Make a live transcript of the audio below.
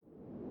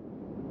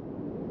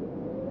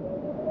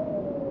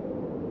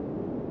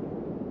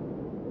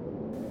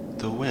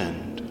The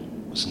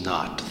wind was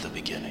not the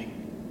beginning.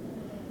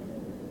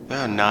 There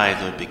are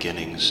neither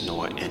beginnings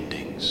nor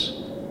endings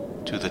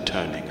to the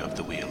turning of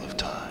the wheel of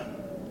time.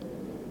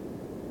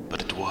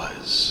 But it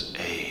was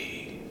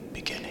a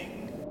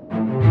beginning.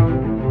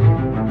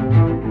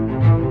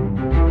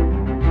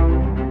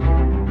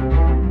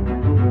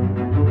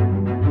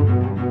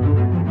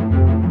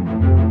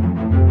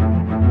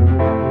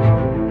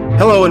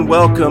 Hello and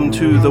welcome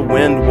to The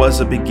Wind Was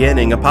a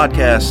Beginning, a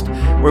podcast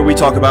where we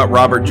talk about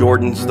Robert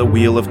Jordan's The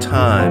Wheel of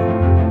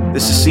Time.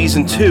 This is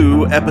Season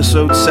 2,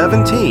 Episode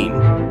 17.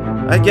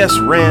 I guess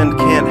Rand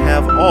can't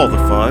have all the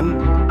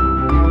fun.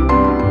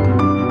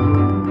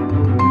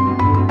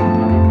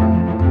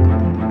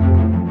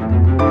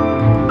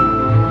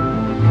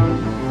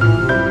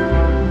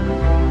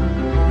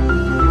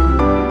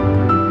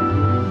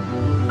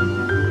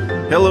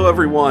 Hello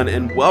everyone,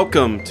 and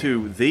welcome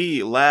to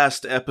the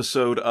last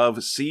episode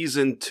of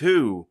Season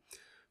 2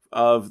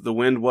 of The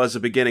Wind Was a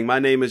Beginning. My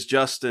name is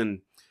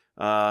Justin.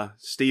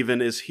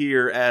 Stephen is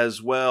here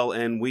as well,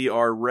 and we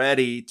are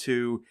ready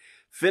to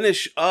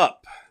finish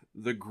up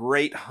the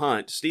great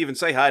hunt. Stephen,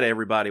 say hi to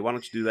everybody. Why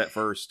don't you do that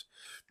first?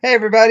 Hey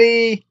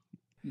everybody!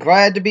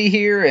 Glad to be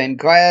here and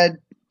glad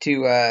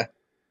to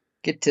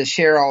get to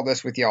share all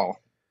this with y'all.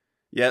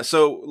 Yeah,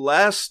 so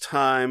last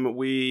time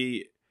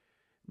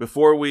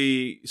before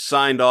we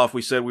signed off,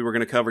 we said we were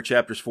going to cover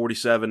chapters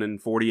 47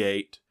 and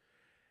 48.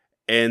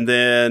 And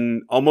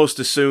then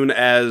almost as soon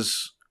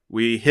as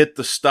we hit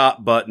the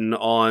stop button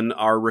on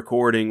our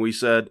recording, we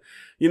said,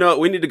 you know,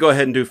 we need to go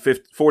ahead and do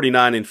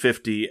 49 and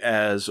 50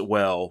 as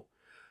well.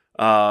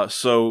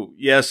 So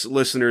yes,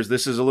 listeners,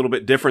 this is a little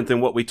bit different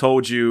than what we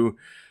told you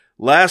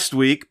last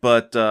week,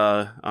 but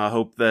I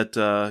hope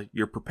that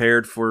you're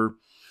prepared for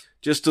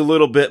just a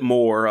little bit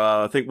more.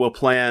 I think we'll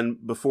plan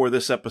before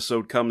this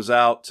episode comes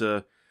out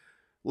to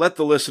let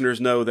the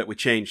listeners know that we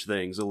changed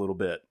things a little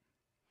bit,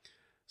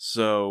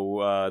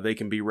 so they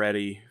can be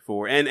ready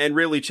for, and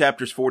really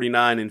chapters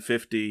 49 and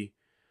 50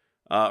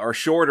 are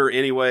shorter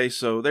anyway,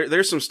 so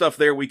there's some stuff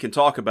there we can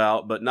talk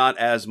about, but not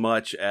as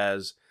much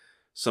as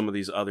some of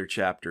these other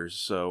chapters.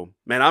 So,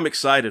 man, I'm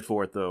excited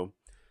for it, though.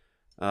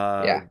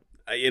 Yeah.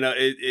 You know,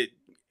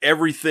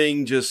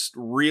 everything just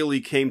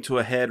really came to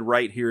a head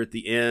right here at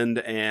the end,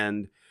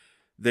 and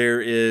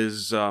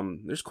there's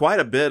quite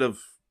a bit of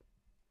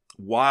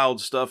wild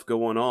stuff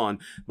going on.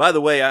 By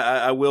the way,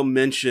 I will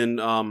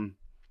mention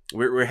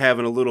we're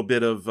having a little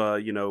bit of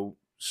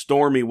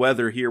stormy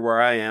weather here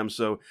where I am,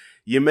 so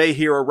you may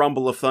hear a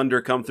rumble of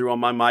thunder come through on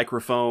my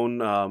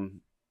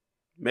microphone.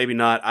 Maybe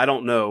not, I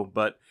don't know,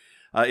 but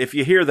if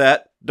you hear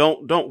that,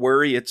 don't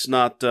worry. It's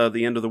not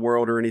the end of the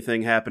world or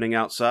anything happening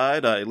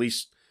outside, at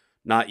least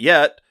not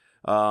yet.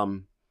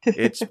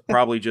 It's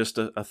probably just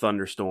a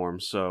thunderstorm.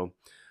 So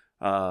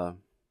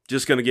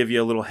just going to give you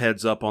a little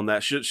heads up on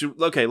that.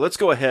 Okay, let's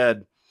go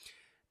ahead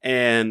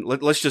and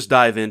let's just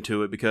dive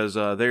into it, because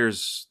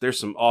there's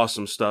some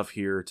awesome stuff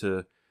here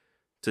to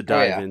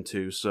dive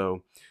into.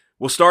 So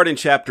we'll start in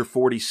chapter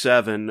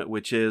 47,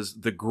 which is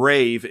 "The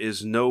grave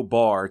is no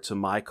bar to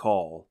my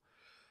call."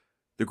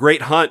 The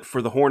great hunt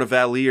for the Horn of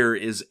Valere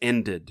is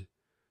ended,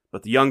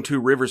 but the young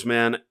Two Rivers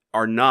men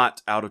are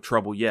not out of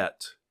trouble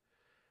yet.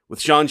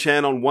 With Shan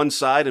Chan on one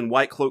side and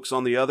White Cloaks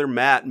on the other,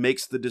 Matt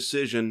makes the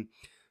decision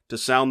to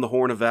sound the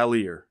Horn of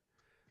Valere.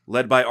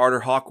 Led by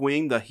Arter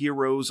Hawkwing, the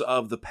heroes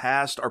of the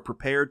past are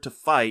prepared to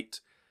fight,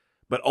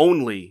 but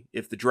only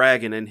if the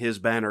dragon and his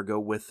banner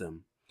go with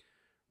them.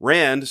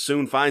 Rand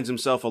soon finds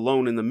himself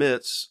alone in the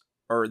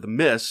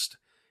mist,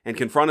 and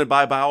confronted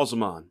by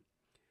Baalzamon.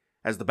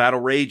 As the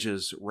battle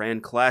rages,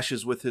 Rand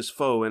clashes with his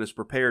foe and is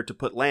prepared to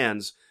put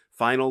Land's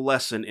final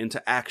lesson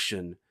into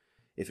action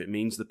if it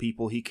means the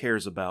people he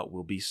cares about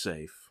will be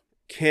safe.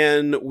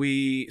 Can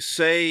we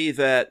say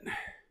that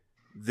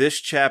this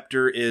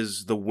chapter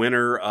is the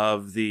winner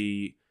of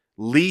the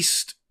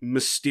least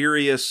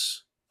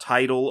mysterious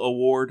title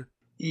award?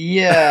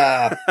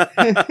 Yeah.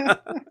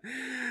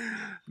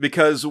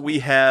 Because we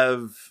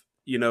have,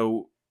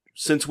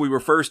 since we were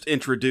first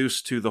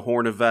introduced to the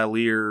Horn of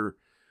Valere,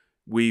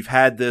 we've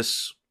had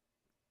this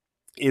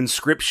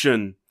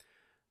inscription.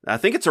 I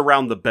think it's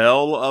around the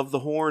bell of the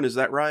horn. Is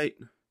that right?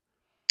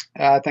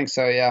 I think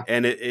so, yeah.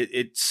 And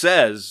it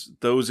says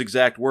those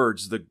exact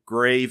words: "The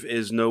grave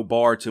is no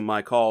bar to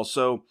my call."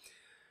 So,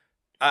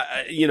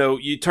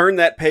 you turn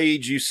that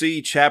page, you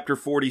see chapter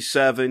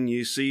 47,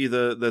 you see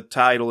the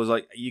title is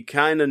like, you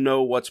kind of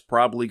know what's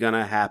probably going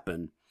to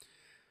happen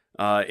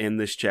in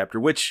this chapter,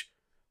 which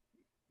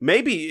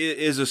maybe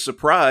is a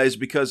surprise,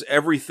 because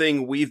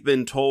everything we've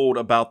been told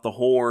about the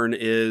horn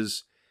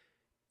is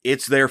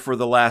it's there for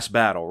the last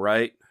battle,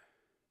 right?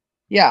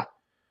 Yeah.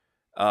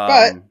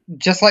 But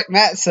just like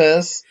Matt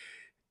says,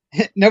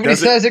 nobody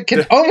says it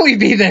can only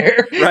be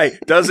there. Right.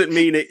 Doesn't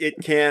mean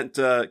it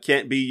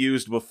can't be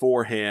used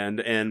beforehand.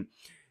 And,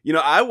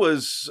 I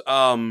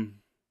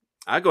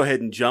go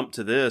ahead and jump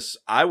to this.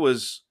 I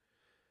was,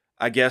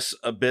 I guess,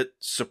 a bit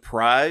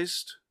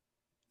surprised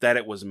that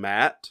it was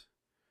Matt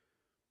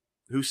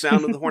who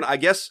sounded the horn. I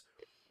guess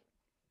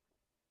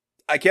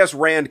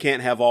Rand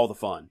can't have all the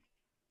fun.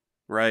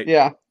 right?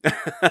 Yeah.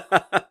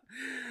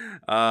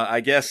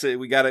 I guess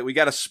we got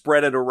to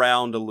spread it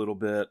around a little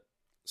bit.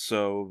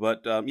 So,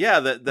 but yeah,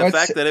 the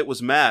fact that it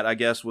was Matt, I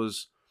guess,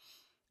 was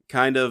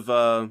kind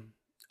of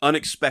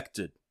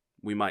unexpected,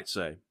 we might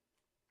say.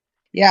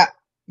 Yeah,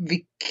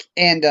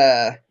 and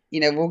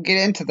we'll get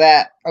into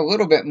that a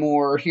little bit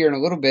more here in a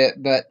little bit,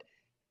 but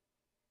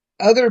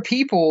other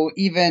people,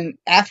 even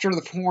after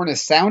the horn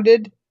is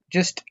sounded,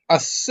 just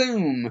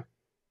assume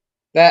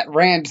that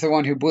Rand's the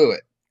one who blew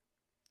it.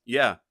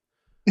 Yeah.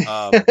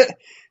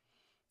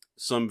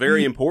 Some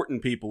very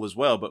important people as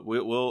well, but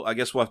I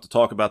guess we'll have to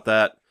talk about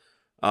that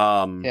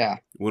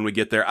when we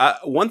get there.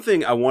 One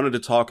thing I wanted to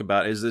talk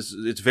about is this.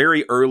 It's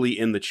very early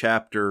in the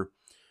chapter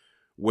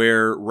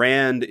where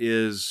Rand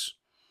is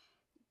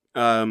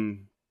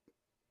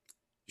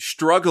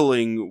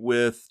struggling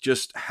with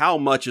just how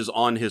much is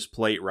on his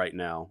plate right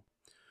now.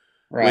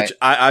 Right. Which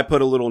I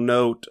put a little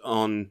note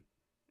on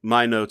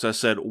my notes. I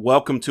said,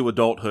 "Welcome to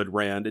adulthood,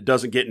 Rand. It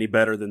doesn't get any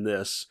better than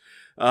this."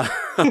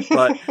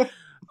 But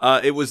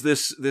it was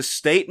this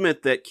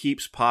statement that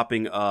keeps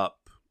popping up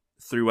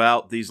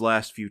throughout these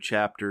last few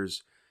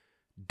chapters.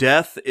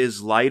 Death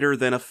is lighter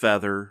than a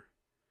feather,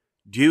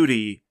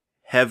 duty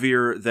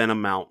heavier than a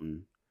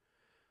mountain.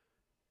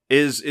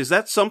 Is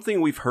that something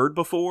we've heard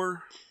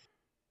before?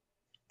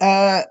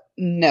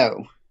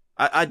 No.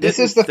 I didn't This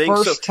is the think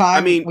first so.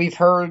 time we've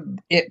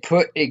heard it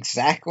put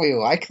exactly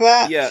like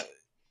that. Yeah.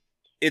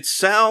 It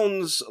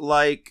sounds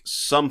like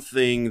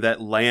something that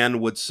Lan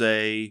would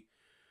say,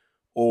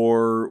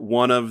 or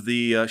one of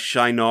the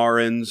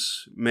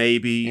Shinarans,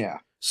 maybe. Yeah.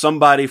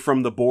 Somebody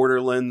from the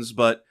Borderlands,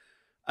 but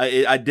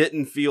I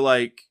didn't feel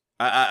like...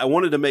 I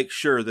wanted to make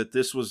sure that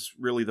this was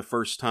really the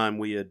first time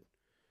we had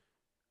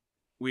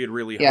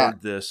really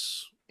heard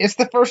this. It's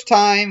the first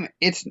time.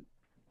 It's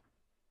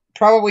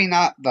probably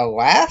not the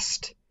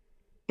last,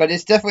 but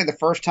it's definitely the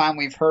first time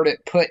we've heard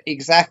it put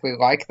exactly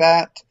like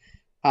that.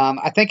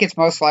 I think it's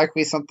most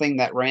likely something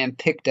that Rand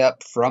picked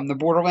up from the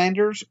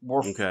Borderlanders,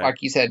 or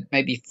like you said,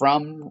 maybe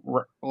from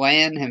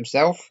Lan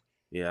himself.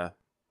 Yeah.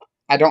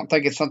 I don't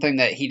think it's something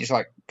that he just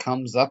like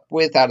comes up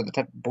with out of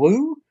the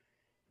blue.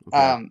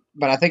 Okay.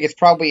 But I think it's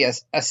probably a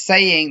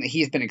saying that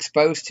he's been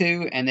exposed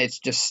to, and it's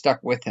just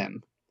stuck with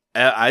him.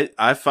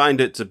 I find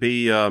it to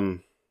be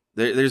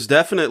there's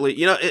definitely,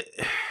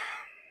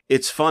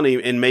 it's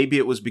funny, and maybe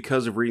it was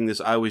because of reading this.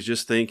 I was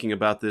just thinking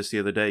about this the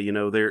other day.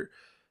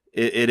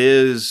 It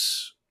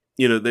is,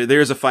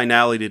 there's a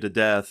finality to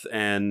death,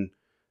 and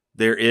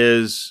there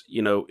is,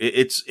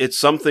 it's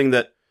something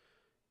that,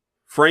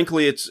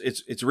 frankly,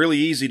 it's really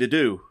easy to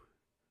do.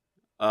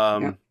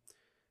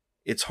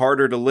 It's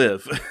harder to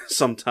live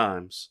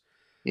sometimes.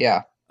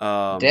 Yeah.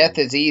 Death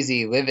is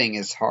easy, living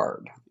is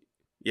hard.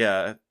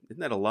 Yeah. Isn't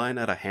that a line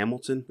out of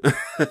Hamilton?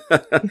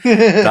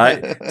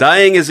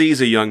 Dying is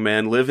easy, young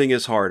man. Living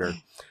is harder.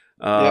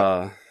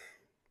 Yep.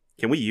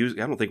 Can we use?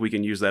 I don't think we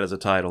can use that as a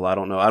title. I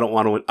don't know. I don't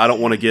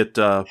want to get.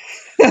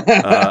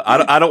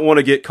 I don't want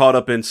to get caught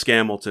up in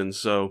Scamilton.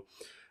 So,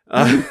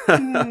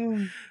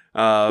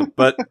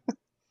 but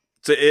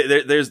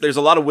there's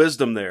a lot of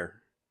wisdom there.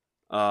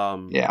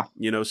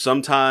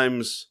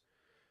 Sometimes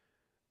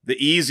the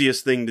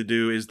easiest thing to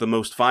do is the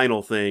most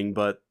final thing,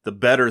 but the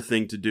better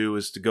thing to do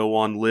is to go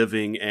on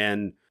living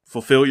and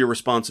fulfill your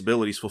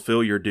responsibilities,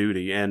 fulfill your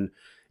duty. And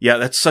yeah,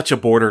 that's such a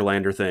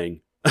Borderlander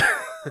thing.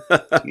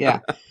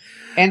 Yeah.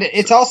 And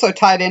it's also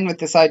tied in with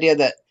this idea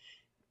that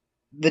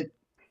the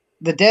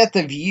death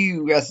of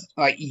you, as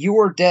like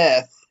your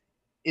death,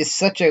 is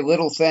such a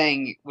little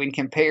thing when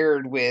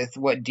compared with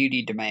what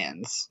duty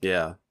demands.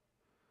 Yeah.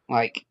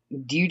 Like,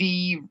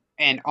 duty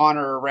and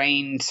honor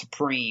reign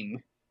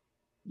supreme.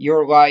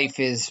 Your life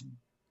is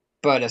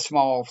but a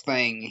small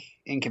thing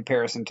in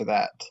comparison to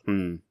that.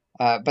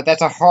 But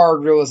that's a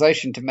hard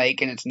realization to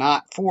make, and it's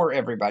not for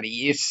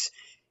everybody.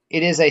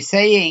 It is a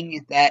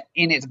saying that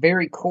in its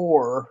very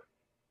core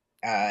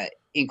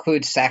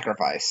includes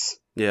sacrifice.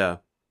 Yeah.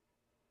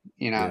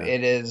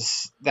 It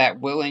is that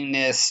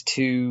willingness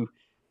to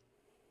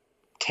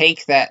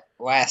take that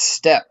last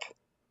step,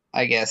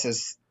 I guess,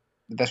 is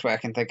the best way I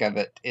can think of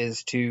it,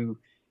 is to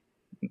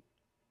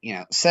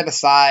set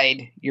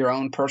aside your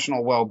own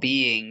personal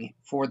well-being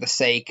for the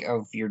sake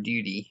of your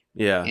duty.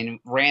 Yeah. In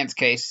Rand's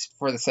case,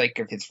 for the sake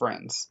of his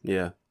friends.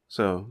 Yeah.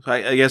 So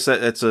I guess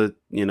that's a,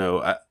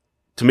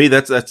 to me,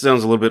 that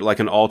sounds a little bit like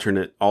an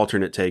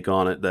alternate take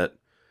on it, that,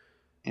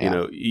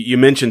 you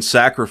mentioned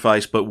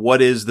sacrifice, but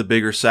what is the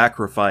bigger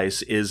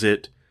sacrifice? Is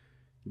it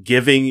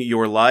giving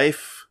your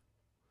life,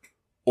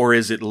 or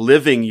is it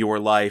living your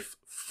life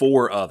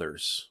for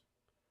others?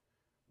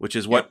 Which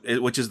is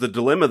which is the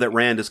dilemma that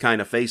Rand is kind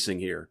of facing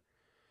here.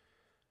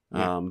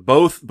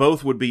 Both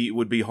would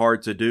be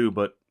hard to do,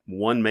 but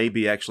one may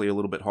be actually a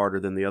little bit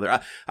harder than the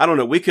other. I don't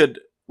know. We could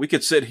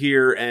sit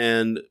here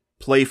and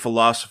play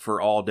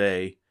philosopher all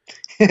day.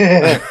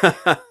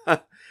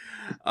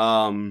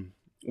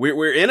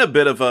 We're in a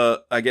bit of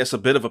a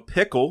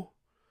pickle,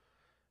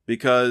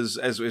 because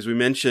as we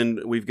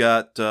mentioned, we've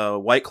got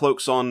White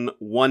Cloaks on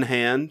one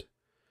hand,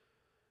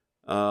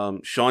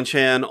 Sean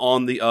Chan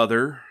on the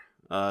other.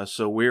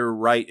 So we're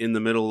right in the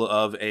middle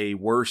of a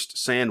worst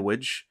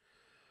sandwich.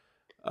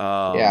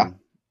 Yeah.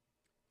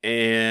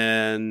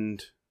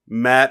 And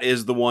Matt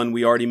is the one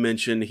we already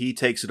mentioned. He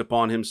takes it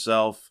upon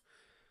himself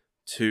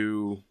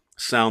to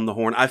sound the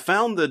horn. I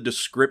found the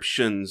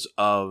descriptions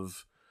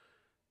of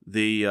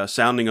the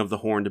sounding of the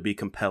horn to be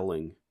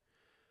compelling.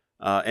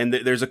 And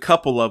there's a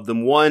couple of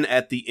them. One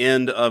at the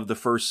end of the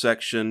first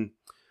section,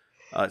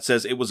 it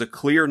says, "It was a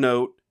clear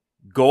note,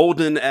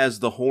 golden as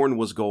the horn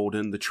was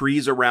golden. The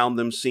trees around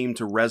them seemed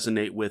to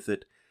resonate with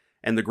it,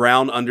 and the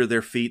ground under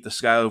their feet, the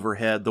sky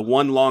overhead. The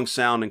one long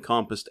sound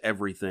encompassed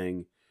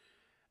everything."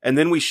 And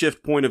then we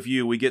shift point of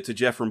view. We get to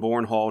Jeffrey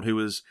Bornhold, who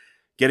is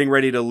getting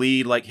ready to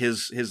lead like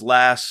his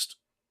last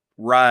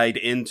ride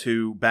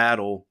into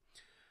battle.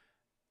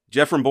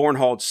 Jeffrey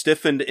Bornhold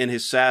stiffened in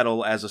his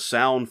saddle as a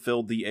sound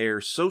filled the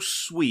air. So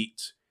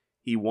sweet,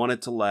 he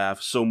wanted to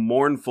laugh. So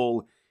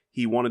mournful,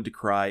 he wanted to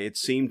cry. It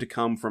seemed to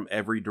come from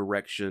every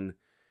direction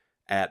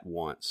at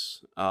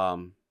once.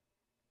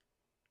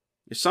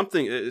 There's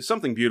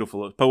something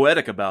beautiful,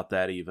 poetic about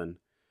that even.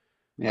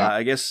 Yeah.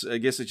 I guess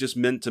it's just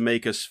meant to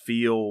make us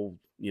feel,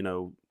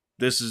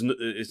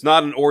 it's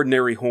not an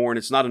ordinary horn.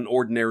 It's not an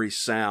ordinary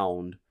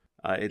sound.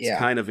 It's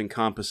kind of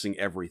encompassing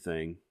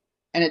everything.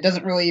 And it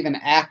doesn't really even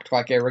act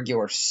like a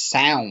regular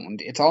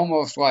sound. It's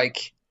almost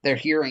like they're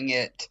hearing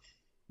it,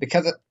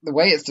 because of the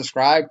way it's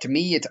described, to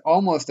me, it's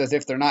almost as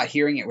if they're not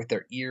hearing it with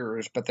their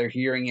ears, but they're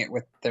hearing it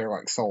with their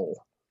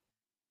soul.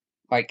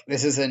 Like,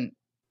 this is an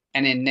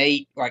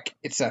innate,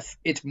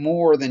 it's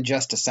more than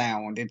just a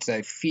sound. It's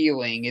a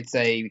feeling. It's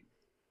a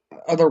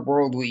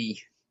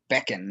otherworldly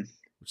beckon.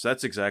 So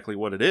that's exactly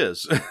what it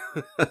is.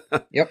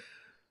 Yep.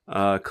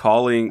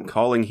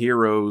 Calling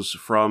heroes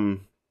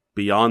from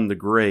beyond the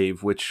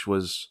grave, which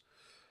was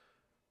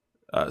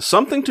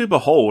something to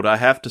behold, I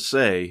have to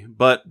say.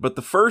 But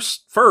the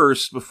first,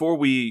 before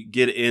we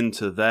get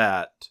into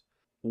that,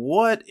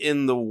 what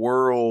in the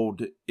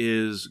world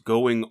is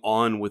going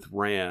on with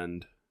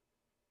Rand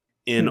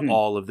in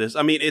all of this?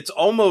 I mean, it's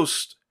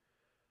almost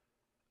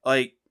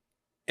like,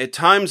 at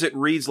times it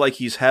reads like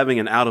he's having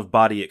an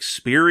out-of-body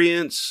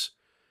experience.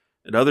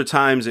 At other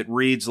times it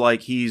reads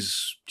like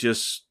he's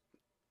just,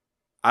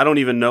 I don't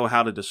even know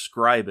how to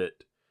describe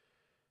it.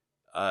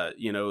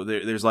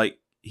 There's like,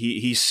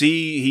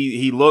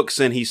 he looks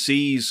and he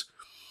sees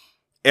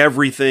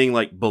everything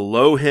like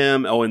below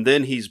him. Oh, and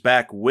then he's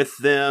back with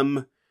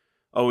them.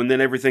 Oh, and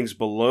then everything's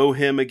below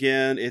him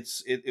again.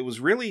 It was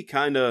really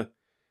kind of,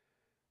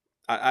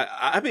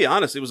 I'll be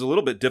honest, it was a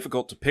little bit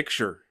difficult to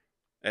picture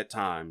at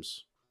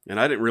times. And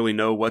I didn't really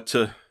know what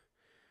to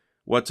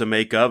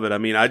make of it. I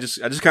mean, I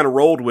just kind of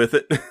rolled with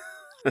it.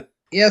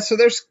 Yeah, so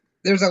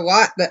there's a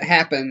lot that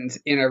happens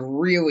in a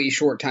really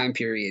short time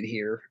period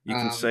here. You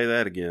can say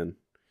that again.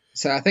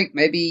 So I think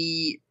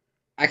maybe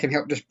I can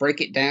help just break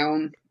it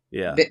down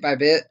bit by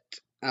bit.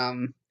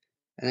 And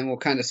then we'll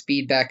kind of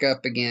speed back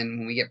up again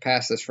when we get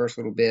past this first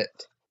little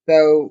bit.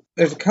 So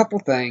there's a couple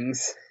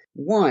things.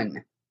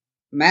 One,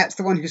 Matt's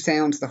the one who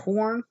sounds the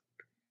horn.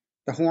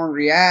 The horn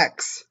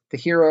reacts. The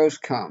heroes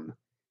come.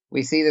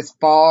 We see this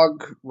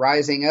fog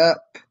rising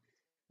up.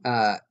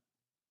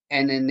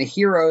 And then the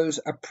heroes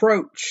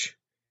approach.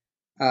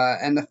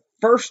 And the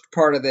first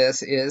part of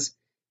this is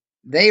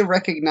they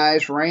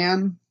recognize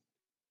Rand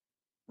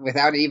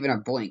without even a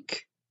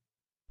blink.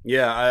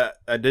 Yeah,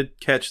 I did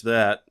catch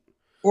that.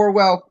 Or,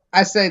 well,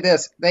 I say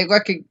this. They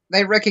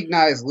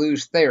recognize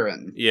Luz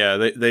Theron.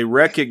 Yeah, they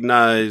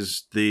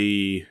recognize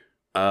the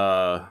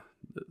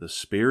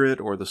spirit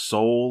or the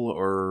soul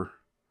or...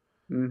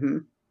 Mm-hmm.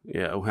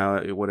 Yeah,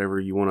 however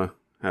you want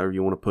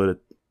to put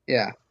it.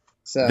 Yeah.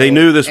 So they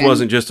knew this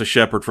wasn't just a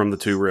shepherd from the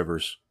Two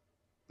Rivers.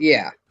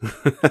 Yeah.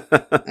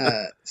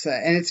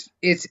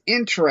 It's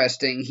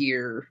interesting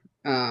here.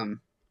 I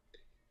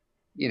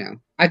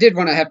do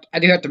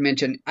have to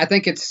mention, I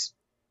think it's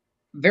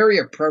very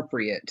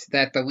appropriate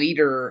that the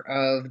leader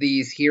of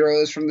these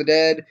heroes from the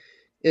dead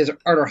is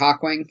Arthur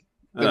Hawkwing,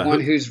 the one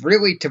who's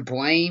really to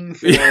blame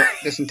for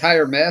this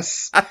entire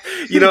mess.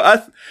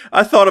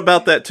 I thought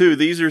about that too.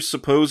 These are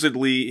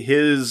supposedly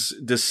his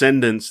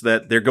descendants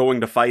that they're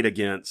going to fight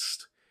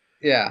against.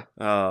 Yeah.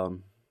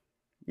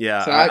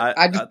 Yeah. So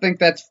I just think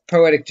that's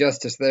poetic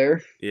justice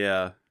there.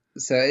 Yeah.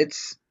 So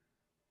it's,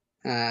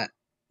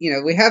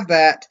 we have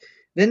that.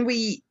 Then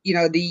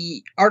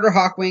the Arthur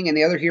Hawkwing and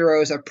the other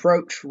heroes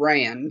approach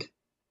Rand,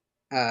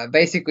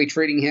 basically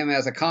treating him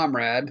as a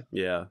comrade.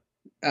 Yeah.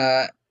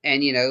 And,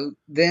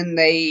 then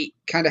they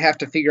kind of have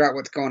to figure out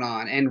what's going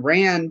on. And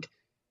Rand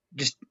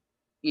just,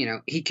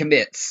 he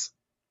commits.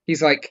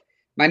 He's like,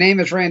 "My name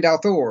is Rand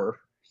al'Thor.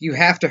 You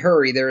have to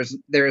hurry. There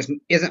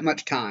isn't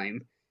much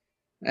time."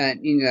 And,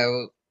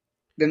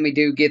 then we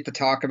do get the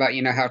talk about,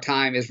 how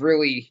time is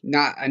really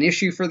not an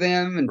issue for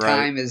them. And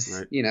time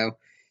is,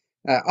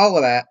 all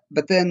of that.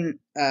 But then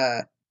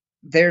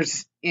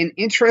there's an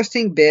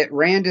interesting bit.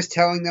 Rand is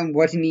telling them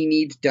what he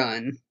needs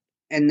done.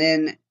 And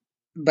then,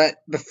 but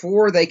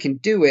before they can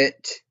do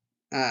it,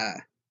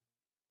 Arthur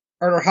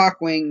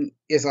Hawkwing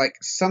is like,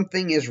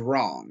 something is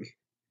wrong.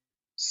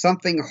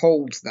 Something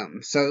holds them.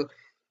 So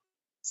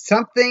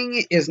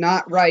something is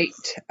not right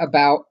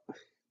about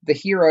the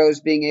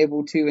heroes being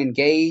able to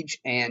engage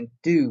and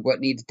do what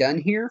needs done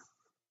here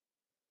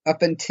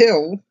up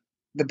until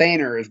the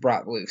banner is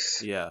brought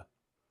loose. Yeah.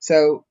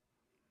 So,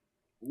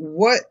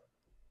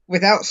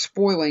 without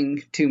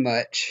spoiling too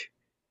much,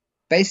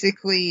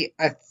 basically,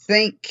 I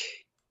think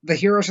the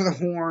Heroes of the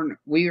Horn,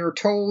 we are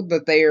told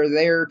that they are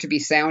there to be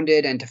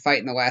sounded and to fight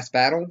in the last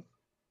battle.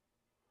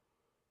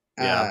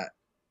 Yeah.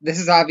 This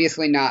is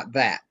obviously not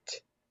that.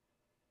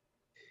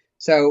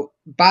 So,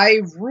 by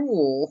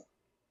rule,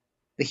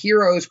 the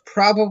heroes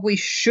probably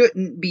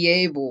shouldn't be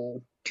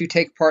able to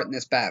take part in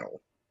this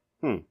battle.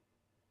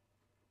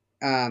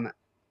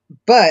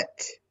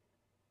 But,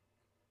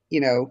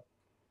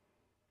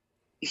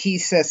 he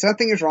says,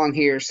 something is wrong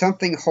here,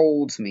 something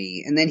holds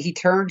me, and then he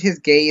turned his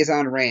gaze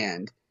on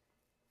Rand,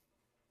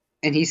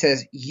 and he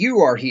says,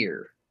 you are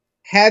here.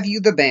 Have you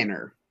the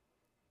banner?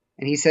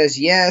 And he says,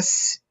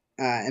 yes,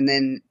 and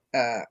then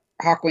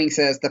Hawkwing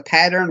says, the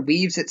pattern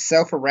weaves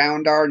itself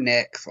around our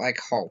necks like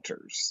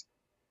halters.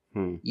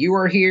 You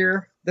are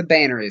here, the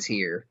banner is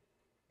here.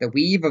 The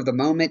weave of the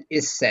moment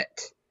is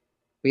set.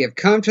 We have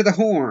come to the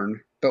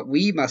horn, but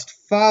we must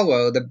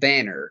follow the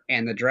banner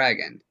and the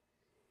dragon.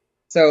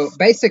 So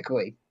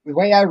basically, the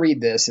way I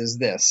read this is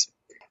this.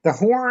 The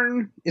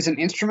horn is an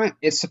instrument.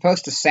 It's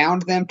supposed to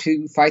sound them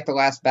to fight the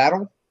last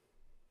battle.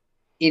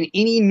 In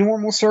any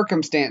normal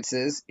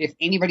circumstances, if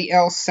anybody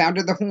else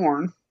sounded the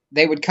horn,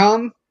 they would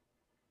come,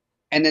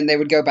 and then they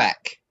would go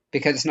back,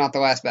 because it's not the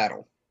last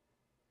battle.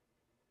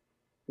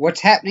 What's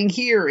happening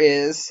here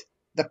is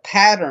the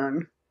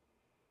pattern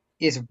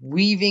is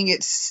weaving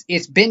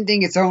it's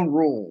bending its own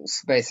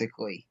rules,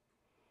 basically,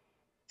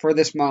 for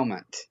this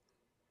moment.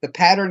 The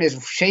pattern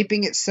is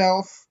shaping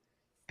itself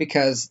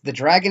because the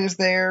dragon is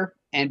there,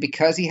 and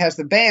because he has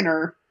the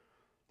banner,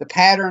 the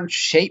pattern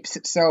shapes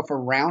itself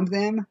around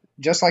them,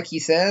 just like he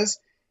says,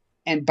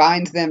 and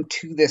binds them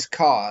to this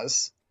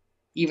cause,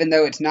 even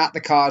though it's not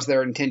the cause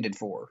they're intended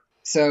for.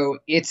 So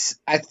it's,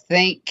 I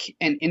think,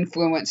 an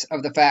influence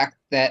of the fact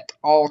that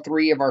all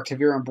three of our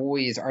Taviran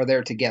boys are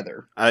there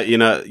together. As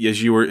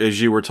you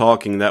were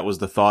talking, that was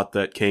the thought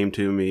that came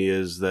to me,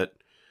 is that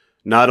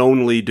not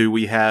only do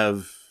we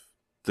have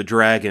the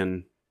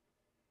dragon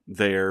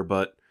there,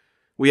 but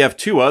we have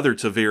two other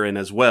Taviran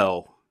as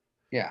well.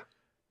 Yeah.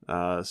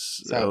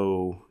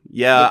 So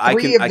yeah, I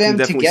can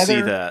definitely together,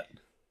 see that.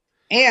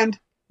 And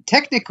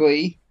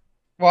technically,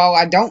 while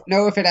I don't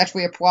know if it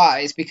actually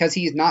applies because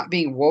he's not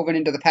being woven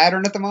into the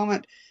pattern at the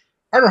moment,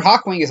 Arthur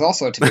Hawkwing is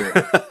also a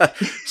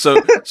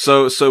Taviran.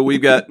 so we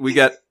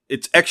got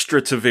it's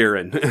extra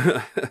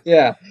Taviran.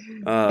 Yeah.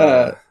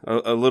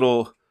 A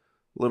little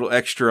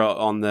extra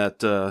on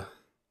that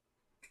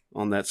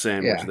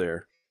sandwich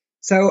there.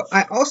 So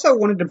I also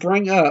wanted to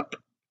bring up,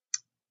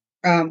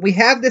 we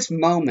have this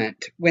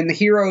moment when the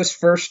heroes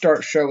first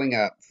start showing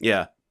up.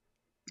 Yeah.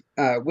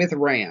 With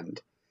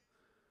Rand.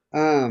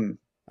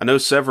 I know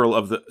several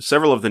of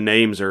the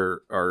names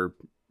are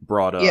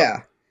brought up.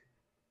 Yeah.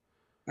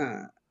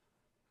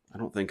 I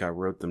don't think I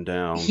wrote them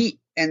down.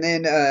 And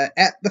then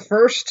at the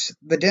first,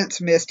 the dense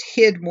mist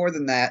hid more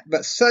than that,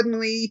 but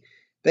suddenly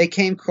they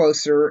came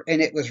closer,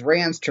 and it was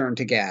Rand's turn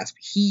to gasp.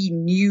 He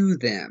knew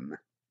them.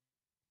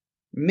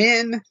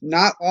 Men,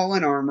 not all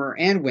in armor,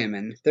 and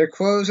women. Their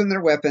clothes and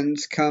their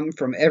weapons come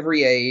from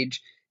every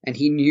age, and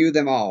he knew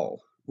them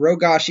all.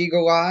 Rogosh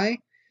Eagle-Eye,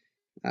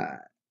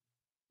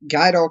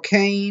 Guidal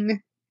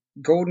Kane,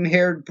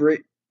 golden-haired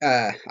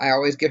I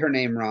always get her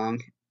name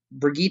wrong,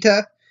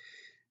 Brigitte,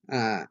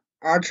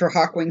 Archer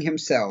Hawkwing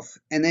himself,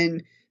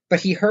 but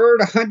he heard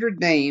 100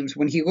 names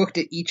when he looked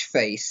at each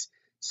face,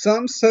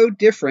 some so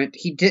different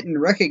he didn't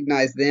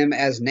recognize them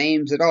as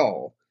names at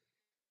all,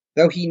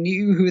 though he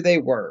knew who they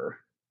were.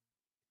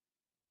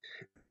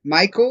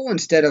 Michael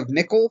instead of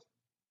Mikkel,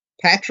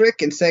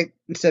 Patrick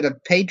instead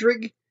of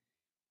Pedrig,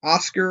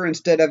 Oscar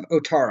instead of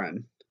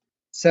Otaran.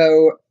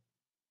 So,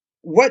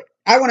 what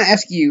I want to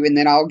ask you, and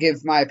then I'll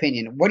give my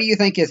opinion. What do you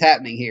think is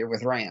happening here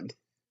with Rand?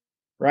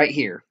 Right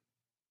here.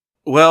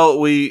 Well,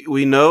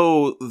 we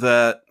know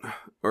that,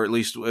 or at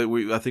least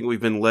I think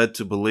we've been led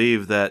to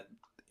believe that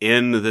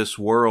in this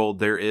world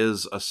there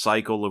is a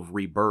cycle of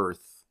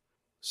rebirth.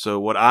 So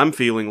what I'm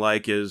feeling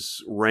like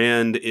is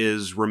Rand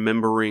is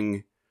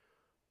remembering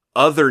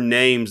other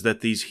names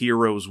that these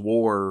heroes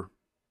wore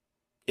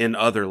in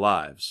other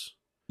lives.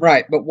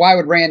 Right, but why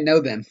would Rand know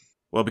them?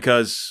 Well,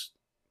 because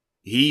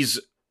he's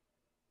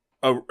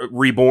a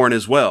reborn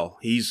as well.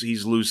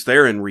 He's Lews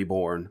Therin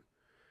reborn.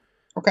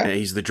 Okay. And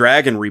he's the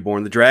dragon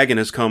reborn. The dragon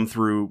has come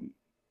through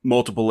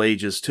multiple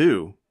ages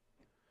too.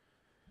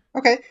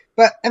 Okay,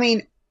 but I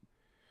mean,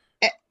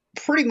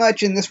 pretty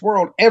much in this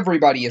world,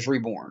 everybody is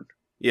reborn.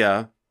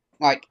 Yeah.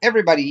 Like,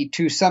 everybody,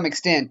 to some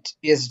extent,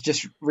 is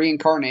just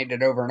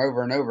reincarnated over and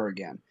over and over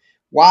again.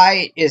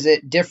 Why is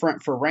it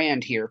different for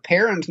Rand here?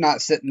 Perrin's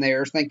not sitting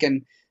there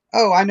thinking,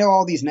 oh, I know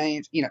all these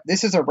names.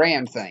 This is a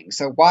Rand thing.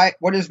 So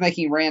what is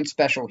making Rand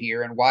special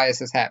here, and why is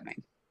this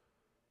happening?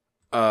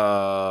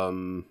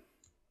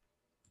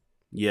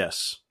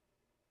 Yes.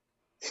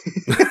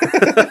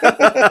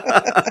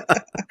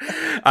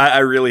 I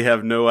really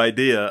have no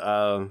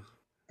idea.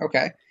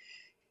 Okay.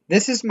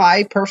 This is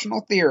my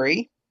personal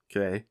theory.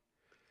 Okay.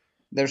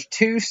 There's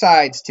two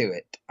sides to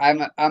it.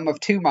 I'm of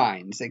two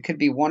minds. It could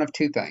be one of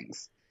two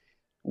things.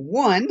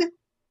 One,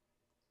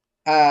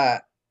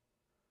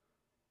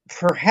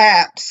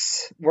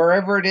 perhaps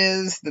wherever it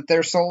is that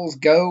their souls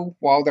go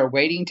while they're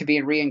waiting to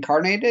be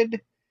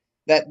reincarnated,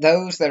 that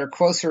those that are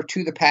closer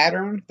to the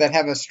pattern, that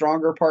have a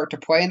stronger part to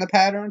play in the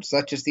pattern,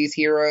 such as these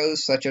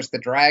heroes, such as the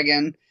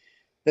dragon,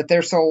 that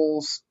their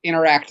souls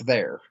interact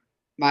there.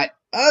 My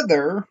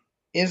other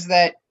is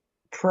that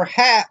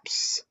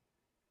perhaps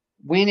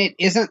when it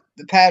isn't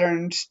the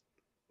patterns,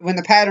 when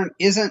the pattern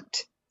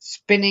isn't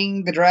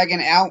spinning the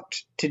dragon out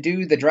to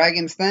do the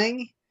dragon's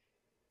thing,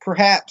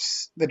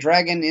 perhaps the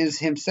dragon is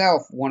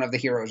himself one of the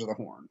heroes of the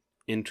horn.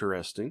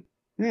 Interesting.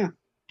 Yeah.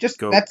 Just,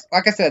 Go. that's,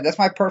 like I said, that's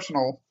my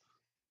personal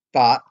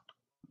thought.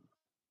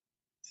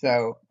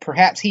 So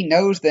perhaps he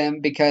knows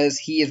them because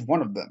he is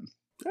one of them.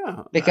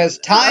 Yeah. Because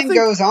time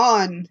goes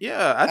on.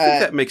 Yeah, I think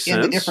that makes sense.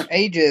 In the different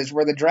ages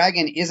where the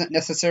dragon isn't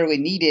necessarily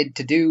needed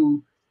to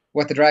do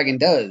what the dragon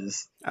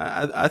does.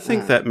 I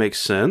think that makes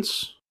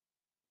sense.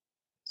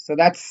 So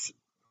that's,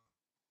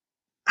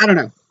 I don't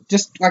know.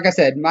 Just like I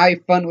said, my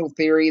fun little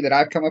theory that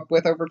I've come up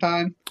with over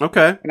time.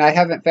 Okay. And I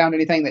haven't found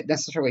anything that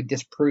necessarily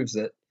disproves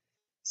it.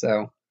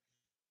 So,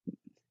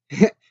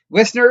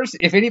 listeners,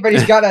 if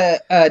anybody's got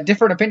a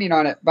different opinion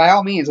on it, by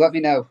all means, let me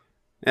know.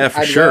 Yeah,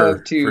 for I'd sure.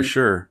 love to, for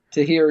sure.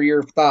 To hear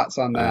your thoughts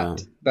on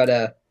that.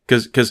 But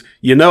because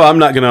I'm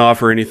not going to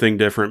offer anything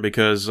different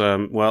because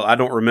well, I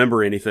don't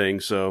remember anything.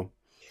 So,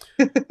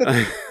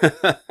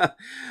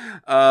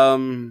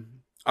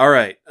 all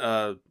right.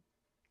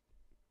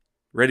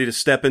 Ready to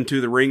step into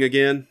the ring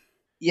again?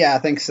 Yeah, I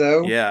think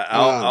so. Yeah,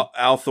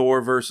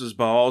 Althor versus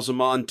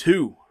Baalzamon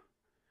 2.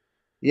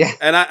 Yeah.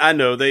 And I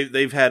know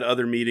they've had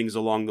other meetings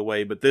along the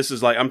way, but this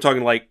is like, I'm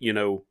talking like,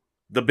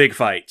 the big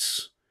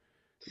fights.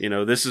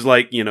 This is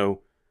like,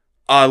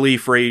 Ali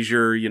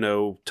Frazier,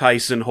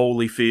 Tyson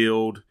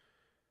Holyfield,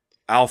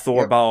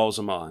 Althor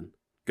Baalzamon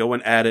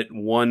going at it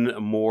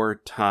one more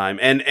time.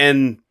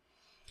 And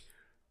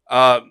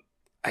I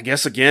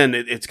guess again,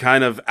 it's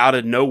kind of out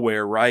of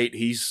nowhere, right?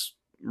 He's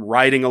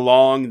riding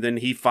along, then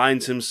he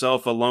finds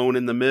himself alone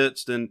in the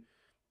midst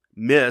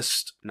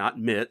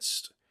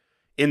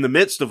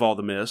of all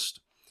the mist.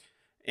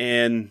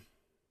 And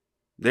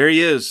there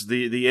he is,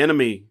 the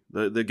enemy,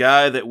 the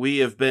guy that we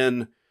have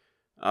been,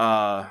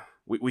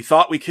 we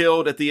thought we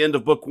killed at the end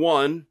of book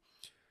 1.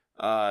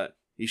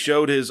 He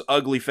showed his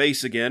ugly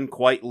face again,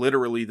 quite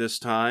literally this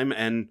time.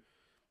 And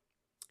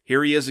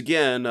here he is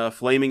again,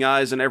 flaming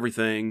eyes and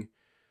everything.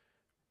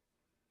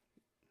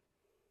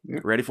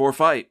 Yep. Ready for a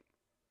fight.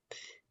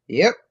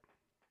 Yep.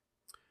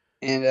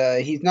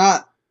 And he's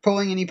not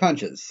pulling any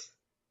punches.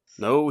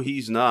 No,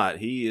 he's not.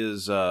 He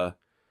is, I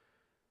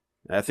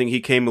think he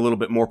came a little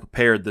bit more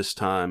prepared this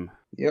time.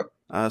 Yep.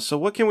 So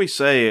what can we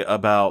say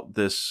about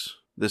this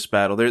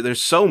battle?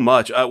 There's so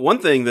much. One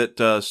thing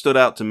that stood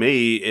out to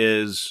me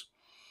is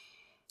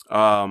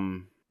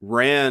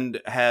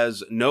Rand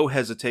has no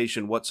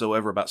hesitation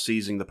whatsoever about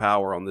seizing the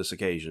power on this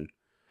occasion.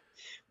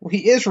 Well,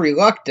 he is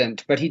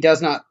reluctant, but he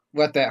does not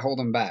let that hold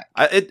him back.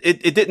 I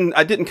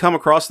didn't come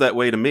across that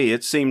way to me.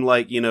 It seemed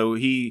like,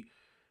 he,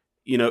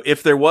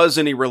 if there was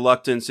any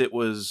reluctance, it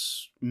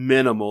was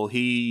minimal.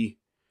 He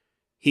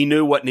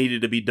knew what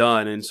needed to be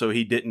done, and so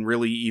he didn't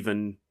really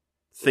even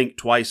think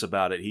twice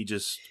about it. He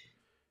just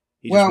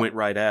went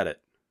right at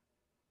it.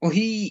 Well,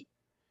 it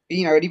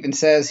even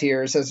says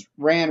here, it says,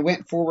 Rand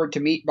went forward to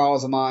meet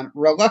Baalzamon.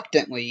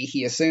 Reluctantly,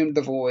 he assumed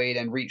the void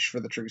and reached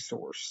for the true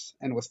source,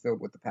 and was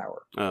filled with the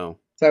power. Oh.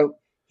 So,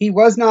 he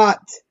was not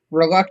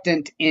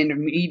reluctant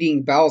in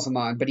meeting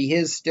Baalzamon, but he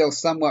is still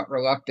somewhat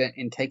reluctant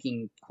in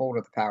taking hold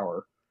of the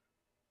power.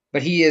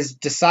 But he has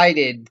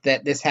decided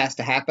that this has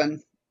to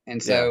happen,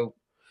 and so,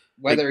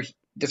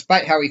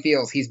 despite how he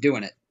feels, he's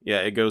doing it. Yeah,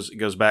 it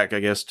goes back, I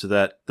guess, to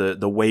that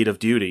the weight of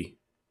duty.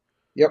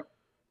 Yep.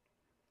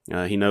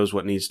 He knows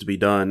what needs to be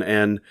done,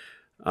 and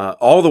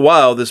all the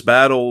while, this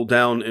battle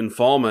down in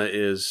Falma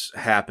is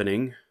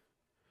happening.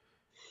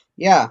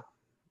 Yeah.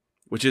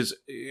 Which is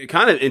a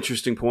kind of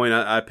interesting point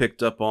I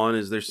picked up on,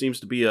 is there seems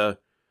to be a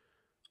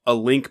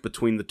link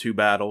between the two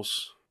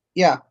battles.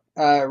 Yeah.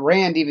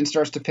 Rand even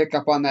starts to pick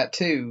up on that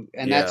too,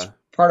 and that's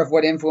part of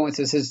what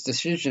influences his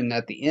decision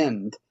at the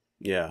end.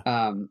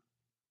 Yeah.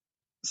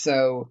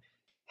 So,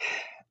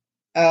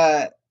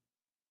 I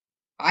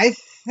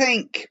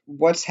think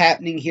what's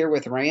happening here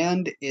with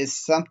Rand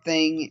is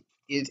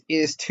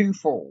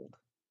twofold.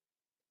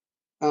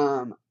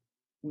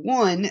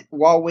 One,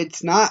 while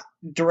it's not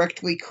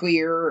directly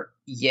clear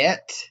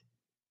yet,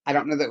 I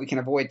don't know that we can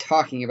avoid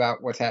talking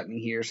about what's happening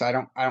here. So I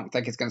don't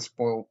think it's going to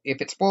spoil.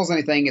 If it spoils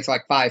anything, it's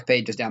like 5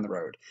 pages down the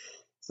road.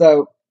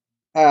 So,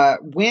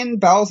 when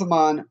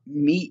Baalzamon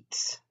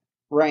meets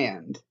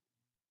Rand,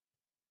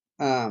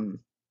 Rand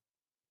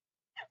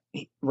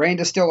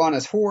is still on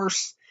his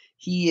horse.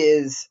 He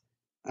is,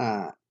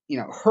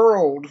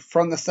 hurled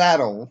from the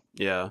saddle.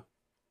 Yeah.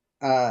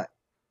 And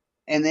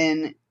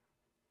then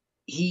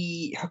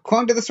he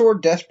clung to the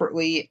sword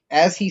desperately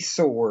as he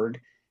soared.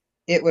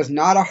 It was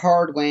not a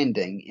hard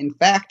landing. In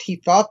fact, he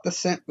thought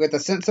with a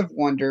sense of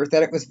wonder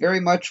that it was very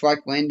much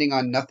like landing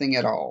on nothing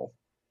at all.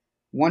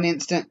 One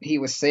instant he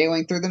was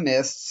sailing through the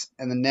mists,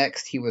 and the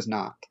next he was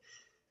not.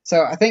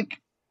 So I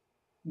think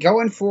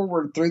going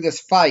forward through this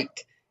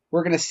fight,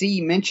 we're going to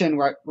see mention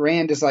what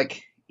Rand is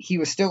like. He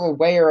was still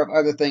aware of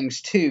other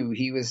things too.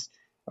 He was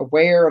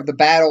aware of the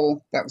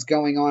battle that was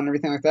going on and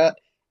everything like that.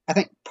 I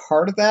think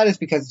part of that is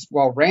because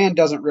while Rand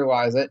doesn't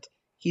realize it,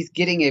 he's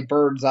getting a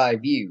bird's eye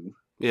view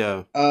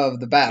of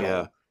the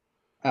battle.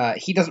 Yeah.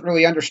 He doesn't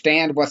really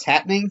understand what's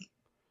happening.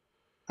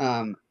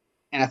 And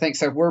I think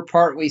so we're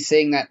partly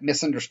seeing that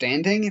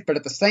misunderstanding, but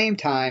at the same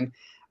time,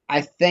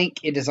 I think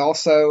it is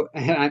also,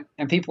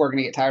 and people are going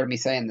to get tired of me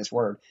saying this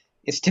word,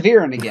 it's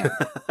ta'veren again.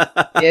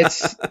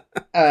 It's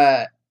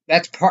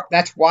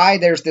that's why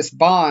there's this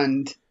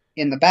bond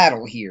in the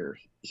battle here.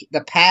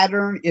 The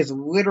pattern is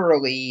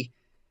literally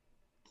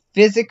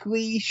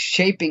physically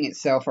shaping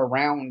itself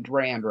around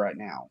Rand right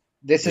now.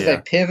 This is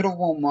a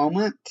pivotal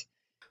moment.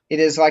 It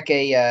is like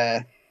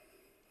a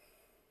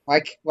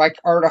like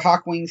Arda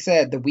Hawkwing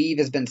said, the weave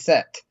has been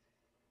set.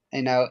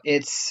 You know,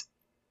 it's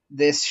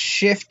this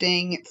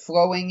shifting,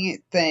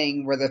 flowing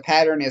thing where the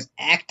pattern is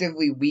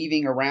actively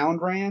weaving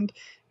around Rand,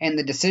 and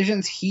the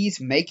decisions he's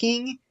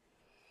making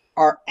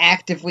are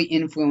actively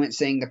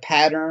influencing the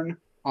pattern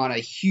on a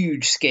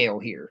huge scale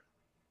here.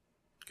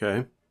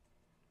 Okay.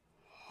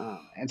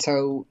 And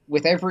so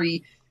with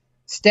every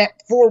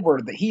step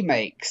forward that he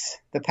makes,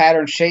 the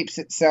pattern shapes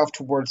itself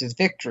towards his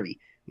victory.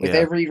 With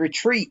every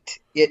retreat,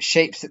 it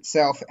shapes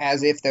itself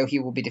as if though he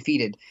will be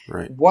defeated.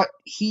 Right. What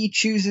he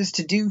chooses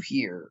to do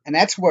here, and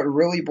that's what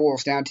really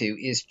boils down to,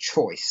 is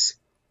choice.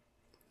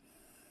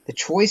 The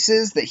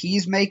choices that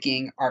he's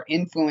making are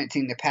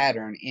influencing the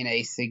pattern in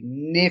a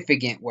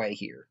significant way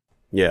here.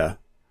 Yeah.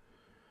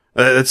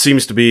 That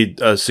seems to be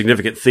a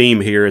significant theme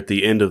here at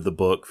the end of the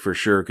book, for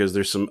sure, because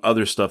there's some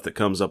other stuff that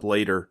comes up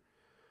later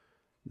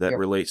that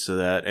relates to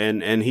that.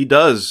 And he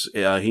does.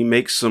 He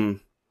makes some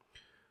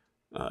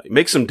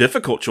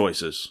difficult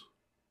choices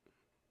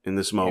in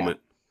this moment.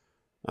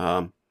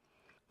 Yeah.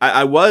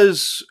 I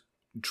was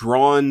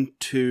drawn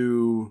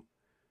to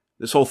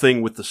this whole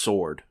thing with the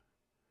sword,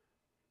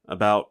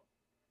 about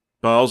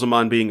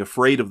Baalzamon being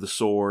afraid of the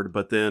sword,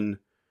 but then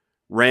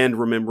Rand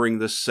remembering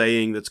this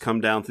saying that's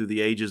come down through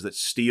the ages that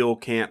steel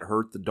can't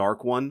hurt the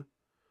Dark One.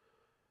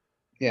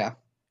 Yeah.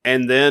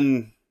 And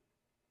then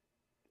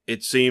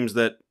it seems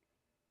that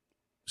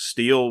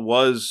steel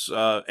was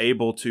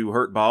able to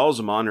hurt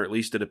Baalzamon, or at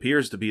least it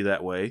appears to be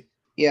that way.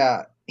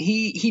 Yeah.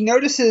 He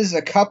notices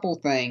a couple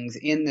things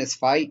in this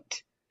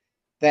fight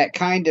that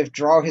kind of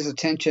draw his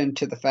attention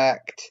to the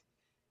fact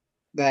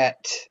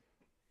that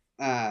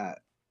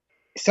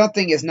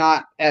something is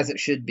not as it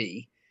should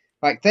be.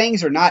 Like,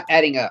 things are not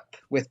adding up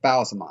with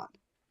Baalzamon.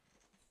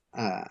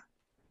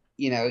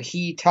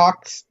 He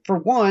talks, for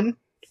one,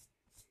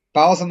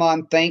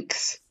 Baalzamon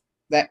thinks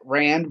that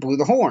Rand blew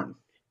the horn.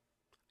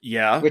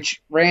 Yeah.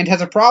 Which Rand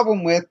has a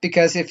problem with,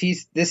 because if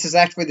this is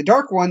actually the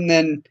Dark One,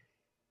 then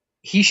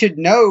he should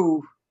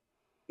know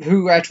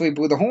who actually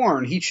blew the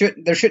horn.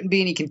 There shouldn't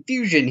be any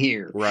confusion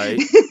here.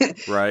 Right.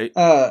 Right.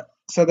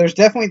 So there's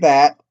definitely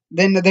that.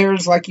 Then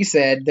there's, like you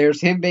said, there's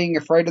him being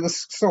afraid of the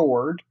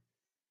sword.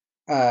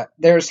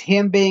 There's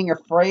him being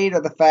afraid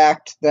of the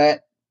fact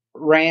that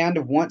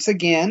Rand, once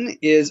again,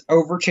 is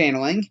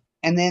over-channeling.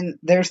 And then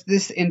there's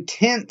this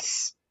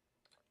intense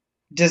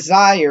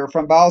desire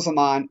from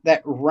Baalzamon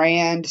that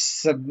Rand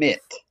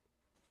submit.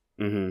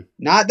 Mm-hmm.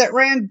 Not that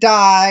Rand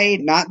die,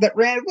 not that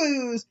Rand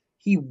lose.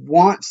 He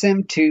wants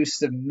him to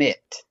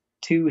submit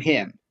to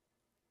him.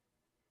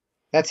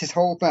 That's his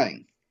whole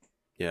thing.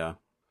 Yeah.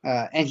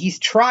 And he's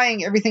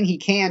trying everything he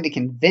can to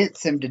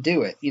convince him to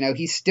do it.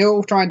 He's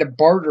still trying to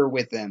barter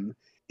with him.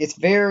 It's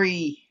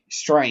very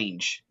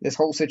strange, this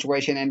whole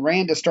situation, and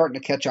Rand is starting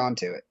to catch on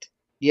to it.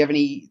 Do you have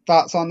any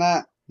thoughts on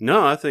that?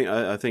 No, I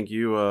think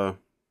you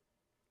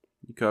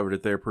covered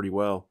it there pretty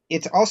well.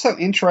 It's also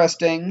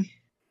interesting.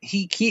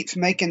 He keeps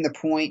making the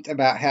point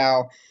about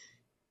how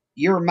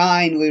you're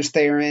mine, Lews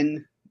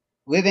Therin,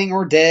 living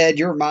or dead,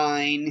 you're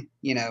mine.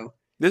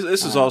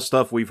 This is all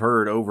stuff we've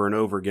heard over and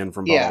over again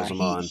from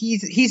Baalzamon.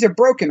 He's a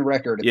broken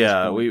record at this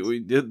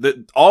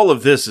point. All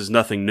of this is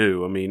nothing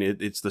new. I mean,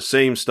 it's the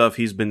same stuff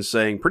he's been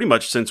saying pretty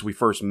much since we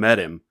first met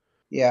him.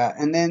 Yeah,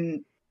 and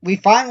then we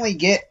finally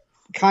get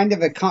kind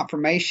of a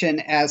confirmation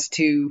as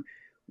to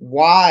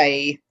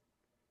why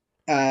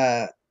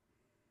the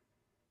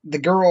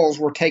girls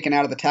were taken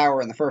out of the tower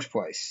in the first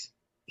place.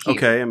 Here.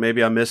 Okay, and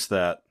maybe I missed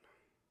that.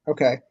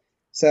 Okay,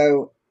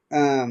 so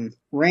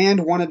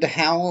Rand wanted to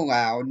howl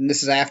aloud, and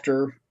this is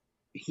after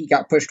he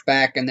got pushed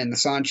back and then the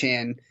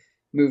Sanchan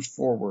moved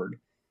forward.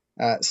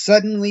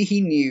 Suddenly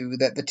he knew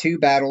that the two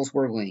battles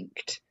were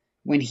linked.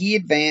 When he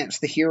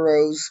advanced, the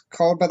heroes,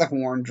 called by the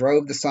horn,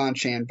 drove the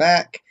Sanchan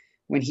back.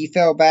 When he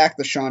fell back,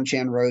 the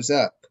Sanchan rose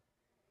up.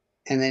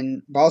 And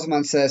then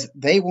Baalzamon says,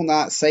 "They will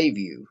not save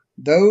you.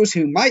 Those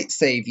who might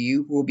save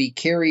you will be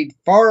carried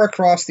far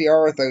across the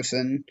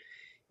Arathosan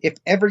If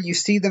ever you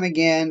see them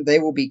again, they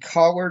will be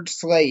collared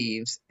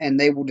slaves, and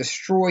they will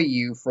destroy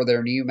you for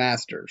their new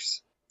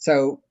masters.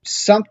 So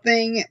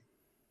something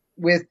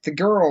with the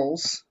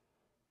girls,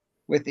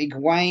 with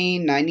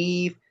Egwene,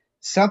 Nynaeve,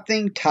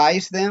 something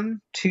ties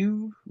them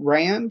to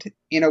Rand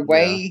in a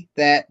way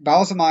that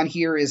Balsamon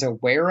here is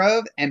aware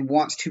of and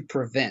wants to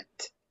prevent.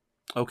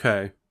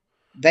 Okay.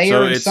 They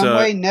are in some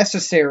way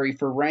necessary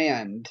for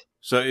Rand.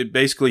 So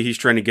basically he's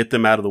trying to get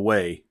them out of the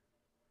way.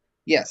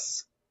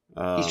 Yes.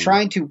 He's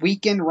trying to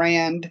weaken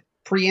Rand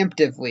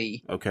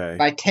preemptively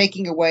by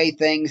taking away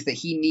things that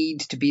he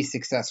needs to be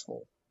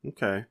successful.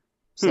 Okay.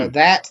 So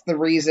that's the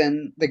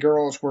reason the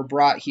girls were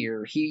brought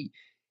here.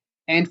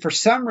 And for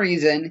some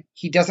reason,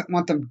 he doesn't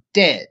want them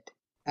dead.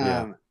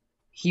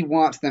 He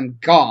wants them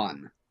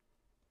gone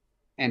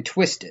and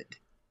twisted.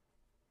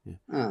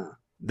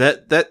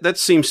 That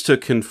seems to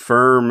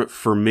confirm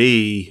for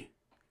me,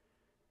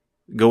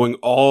 going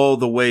all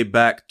the way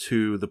back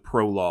to the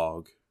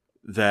prologue,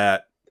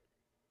 that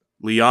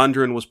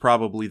Leandrin was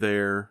probably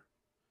there,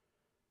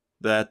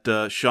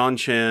 that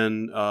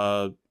Shan-Chan,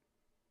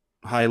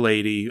 High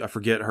Lady, I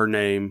forget her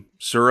name,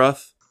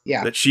 Surath,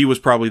 that she was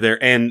probably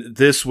there, and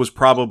this was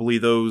probably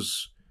the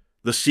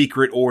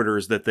secret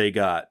orders that they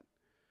got.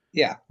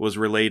 Yeah. Was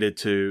related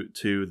to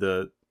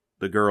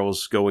the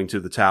girls going to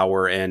the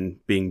tower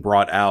and being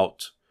brought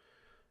out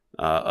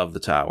of the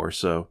tower.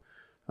 So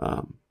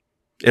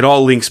it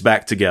all links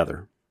back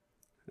together.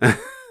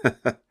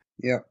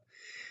 Yep.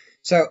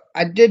 So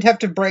I did have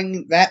to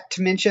bring that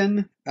to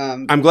mention.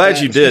 I'm glad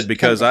you did,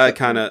 because I'd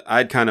kind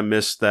of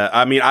missed that.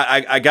 I mean,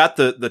 I got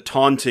the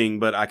taunting,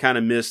 but I kind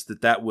of missed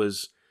that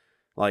was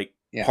like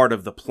part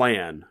of the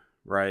plan,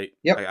 right?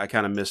 Yep. I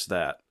kind of missed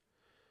that.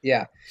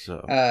 Yeah.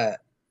 So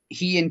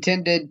he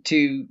intended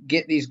to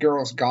get these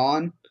girls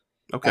gone.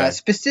 Okay.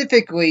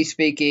 Specifically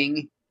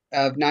speaking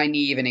of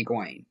Nynaeve and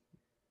Egwene,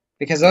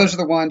 because those are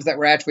the ones that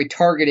were actually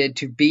targeted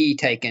to be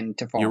taken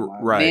to Falma.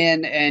 Right.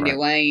 Min and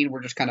Elaine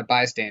were just kind of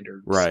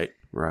bystanders. Right.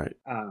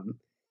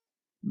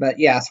 But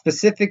yeah,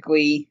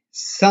 specifically,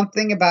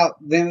 something about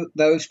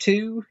those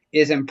two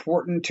is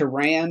important to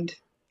Rand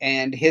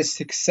and his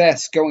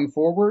success going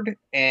forward.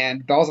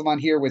 And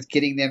Balsamon here was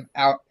getting them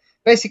out.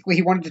 Basically,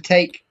 he wanted to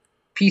take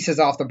pieces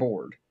off the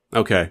board.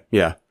 Okay.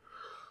 Yeah.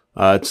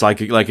 It's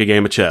like a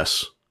game of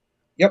chess.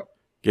 Yep.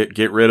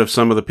 Get rid of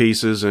some of the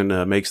pieces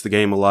and makes the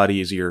game a lot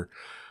easier.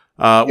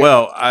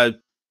 Well,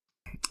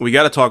 we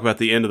got to talk about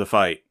the end of the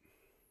fight.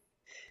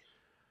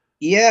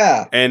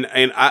 Yeah. And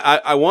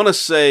I want to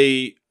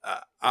say,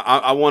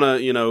 I want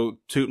to,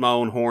 toot my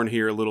own horn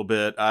here a little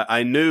bit.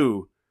 I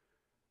knew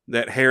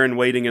that Heron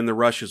waiting in the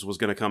rushes was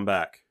going to come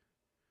back.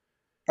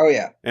 Oh,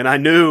 yeah. And I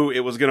knew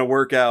it was going to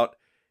work out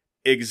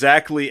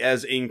exactly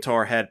as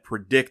Ingtar had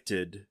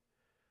predicted.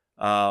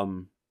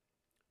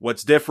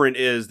 What's different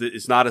is that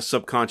it's not a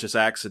subconscious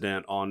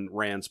accident on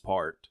Rand's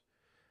part.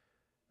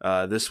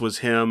 This was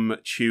him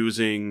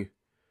choosing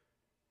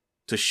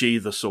to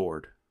sheathe the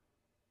sword.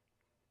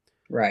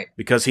 Right.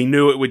 Because he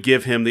knew it would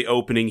give him the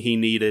opening he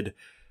needed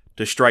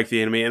to strike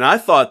the enemy. And I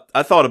thought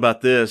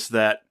about this,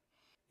 that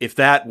if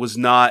that was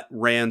not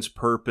Rand's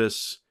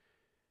purpose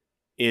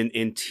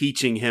in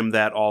teaching him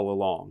that all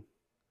along.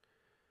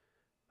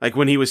 Like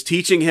when he was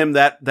teaching him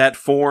that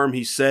form,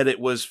 he said it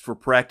was for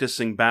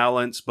practicing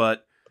balance,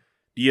 but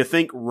do you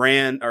think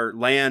Lan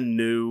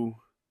knew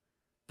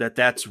that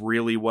that's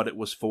really what it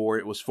was for?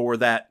 It was for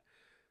that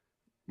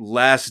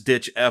last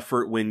ditch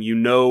effort when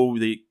your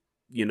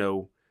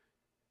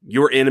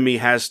enemy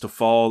has to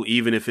fall,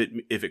 even if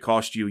it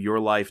cost you your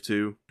life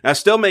too. I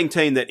still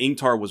maintain that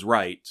Ingtar was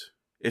right.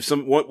 If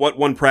what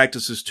one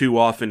practices too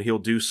often, he'll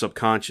do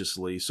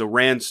subconsciously. So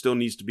Rand still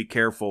needs to be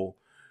careful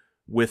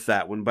with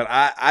that one. But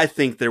I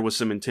think there was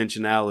some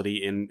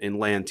intentionality in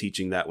Lan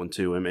teaching that one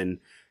to him and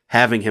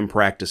having him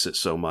practice it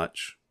so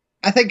much.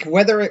 I think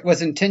whether it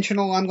was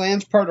intentional on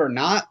Lan's part or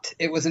not,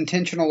 it was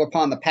intentional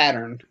upon the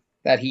pattern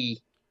that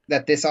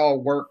this all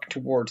worked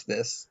towards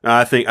this.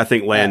 I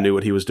think Lan knew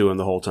what he was doing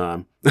the whole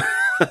time.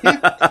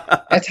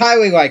 It's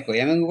highly likely.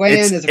 I mean, Lan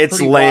is a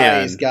pretty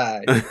wise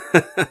guy.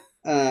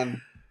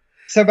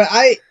 But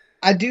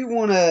I do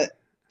want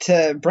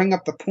to bring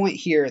up the point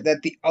here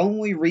that the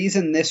only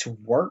reason this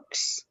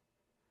works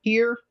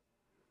here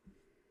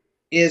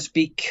is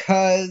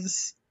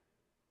because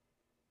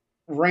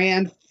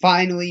Rand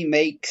finally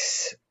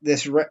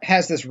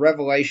has this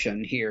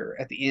revelation here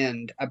at the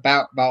end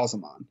about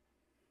Balsamon.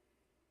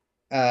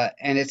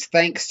 And it's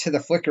thanks to the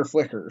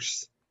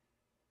flickers.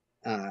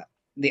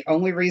 The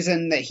only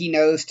reason that he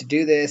knows to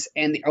do this,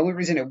 and the only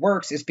reason it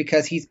works, is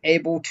because he's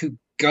able to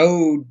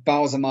goad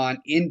Balsamon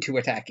into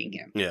attacking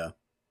him. Yeah.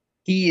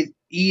 He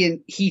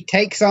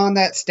takes on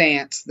that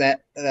stance,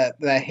 that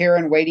the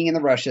Heron waiting in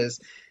the rushes,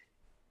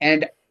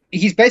 and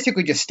he's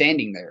basically just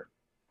standing there.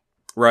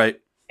 Right.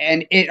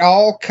 And it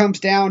all comes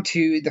down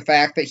to the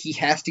fact that he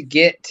has to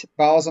get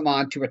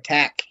Balsamon to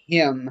attack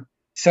him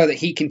so that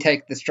he can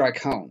take the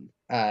strike home.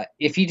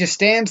 If he just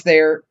stands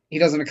there, he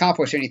doesn't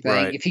accomplish anything.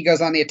 Right. If he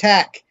goes on the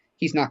attack,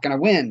 he's not going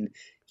to win.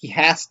 He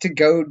has to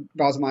goad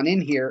Balsamon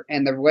in here,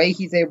 and the way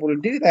he's able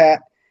to do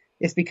that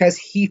is because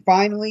he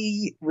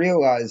finally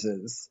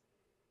realizes,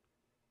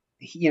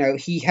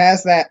 he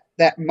has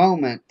that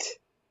moment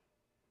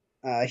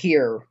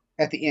here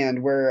at the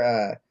end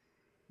where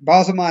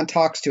Balsamon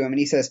talks to him and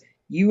he says,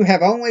 "You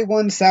have only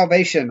one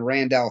salvation,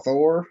 Rand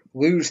al'Thor,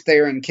 Luz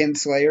Theron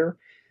Kinslayer.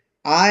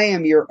 I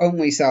am your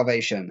only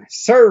salvation.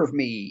 Serve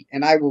me,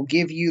 and I will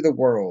give you the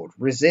world.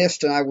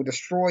 Resist, and I will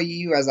destroy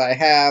you as I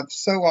have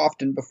so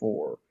often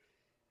before.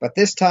 But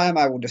this time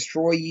I will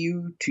destroy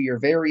you to your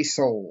very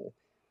soul.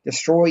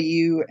 Destroy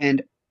you,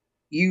 and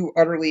you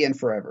utterly and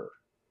forever."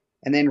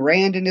 And then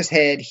Rand in his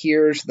head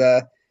hears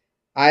the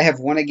 "I have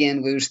won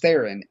again, Luz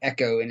Theron"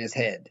 echo in his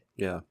head.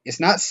 Yeah. It's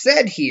not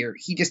said here.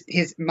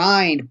 His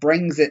mind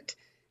brings it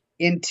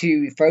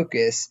into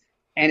focus,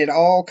 and it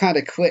all kind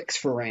of clicks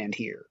for Rand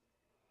here.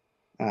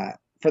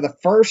 For the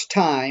first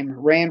time,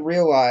 Rand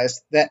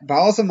realized that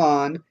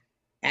Balsamon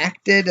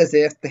acted as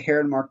if the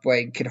Heron-marked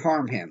blade could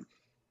harm him.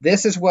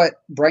 This is what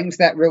brings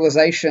that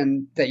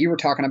realization that you were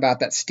talking about,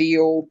 that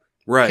steel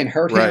can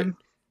hurt him.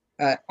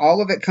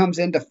 All of it comes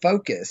into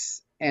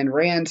focus, and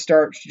Rand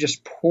starts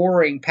just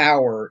pouring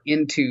power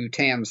into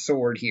Tam's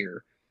sword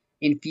here.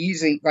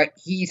 Infusing,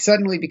 he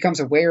suddenly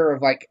becomes aware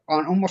of,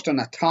 on almost an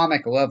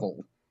atomic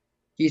level,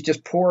 he's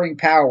just pouring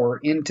power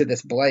into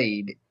this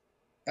blade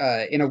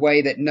in a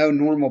way that no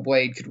normal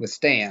blade could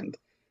withstand.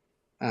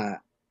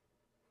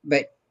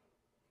 But,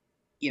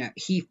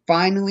 he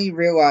finally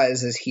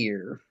realizes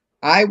here,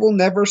 "I will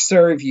never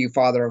serve you,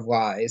 Father of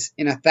Lies.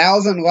 In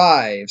 1,000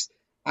 lives,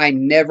 I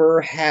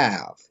never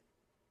have.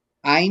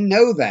 I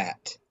know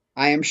that.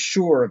 I am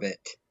sure of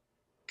it.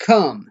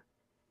 Come,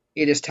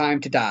 it is time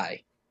to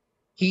die."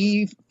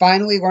 He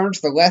finally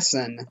learns the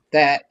lesson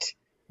that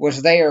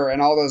was there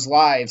in all those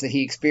lives that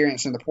he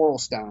experienced in the Portal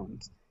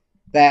Stones.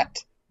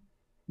 That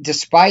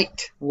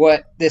despite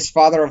what this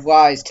Father of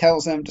Lies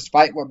tells him,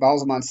 despite what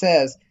Balsamon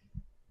says,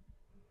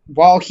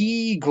 while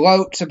he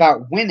gloats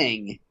about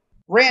winning,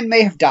 Rand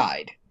may have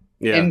died.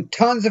 Yeah. In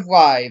tons of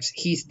lives,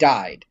 he's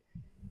died.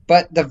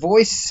 But the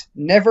voice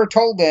never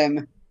told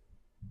him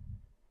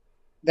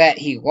that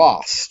he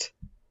lost.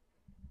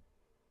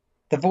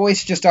 The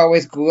voice just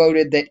always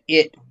gloated that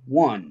it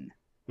won.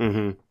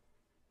 Mm-hmm.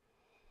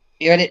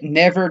 But it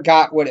never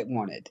got what it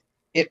wanted.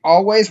 It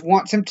always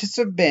wants him to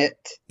submit.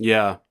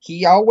 Yeah.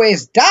 He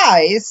always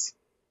dies,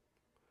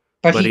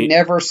 but he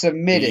never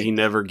submitted. He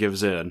never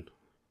gives in.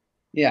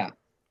 Yeah.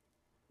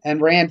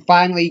 And Rand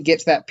finally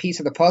gets that piece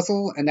of the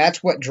puzzle, and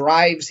that's what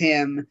drives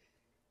him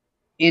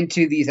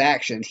into these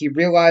actions. He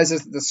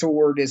realizes that the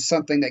sword is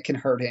something that can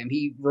hurt him.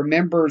 He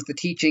remembers the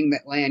teaching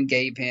that Lan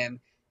gave him.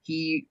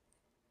 He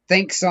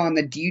thinks on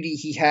the duty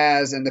he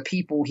has and the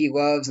people he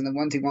loves and the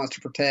ones he wants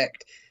to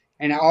protect.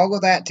 And all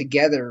of that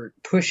together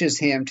pushes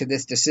him to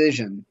this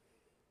decision.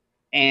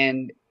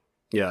 And,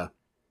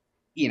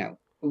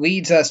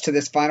 leads us to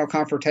this final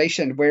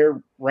confrontation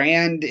where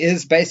Rand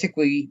is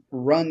basically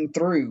run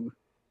through.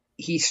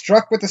 He's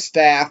struck with a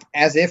staff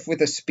as if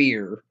with a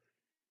spear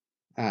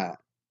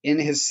in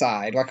his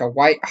side, like a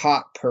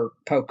white-hot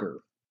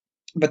poker.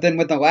 But then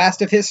with the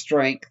last of his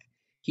strength,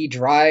 he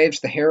drives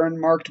the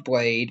heron-marked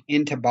blade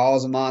into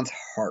Balsamon's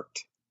heart.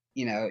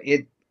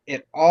 It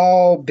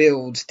all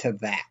builds to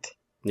that.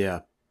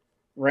 Yeah.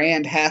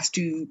 Rand has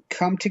to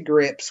come to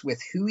grips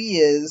with who he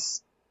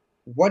is,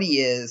 what he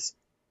is,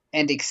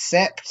 and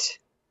accept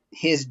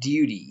his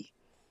duty.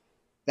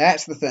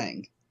 That's the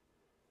thing.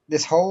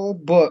 This whole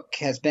book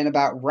has been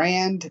about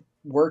Rand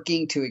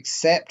working to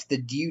accept the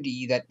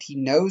duty that he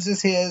knows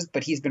is his,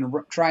 but he's been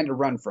trying to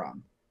run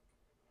from.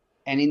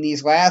 And in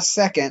these last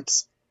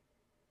seconds,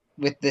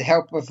 with the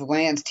help of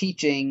Lan's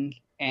teaching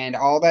and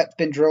all that's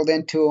been drilled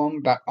into him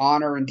about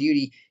honor and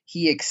duty,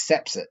 he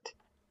accepts it.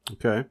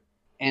 Okay.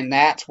 And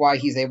that's why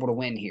he's able to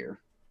win here.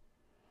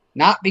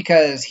 Not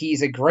because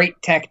he's a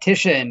great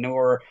tactician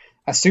or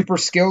a super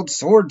skilled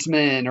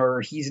swordsman,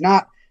 or he's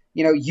not,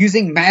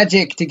 using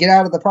magic to get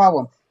out of the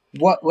problem.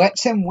 What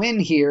lets him win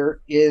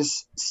here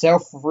is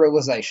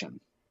self-realization.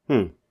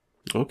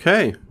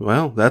 Okay.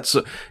 Well, that's,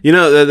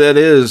 that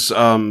is,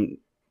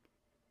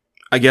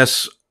 I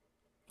guess,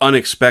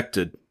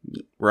 unexpected,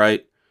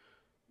 right?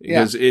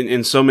 Because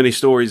in so many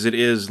stories, it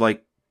is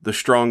like the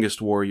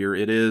strongest warrior.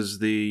 It is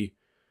the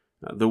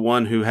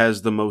one who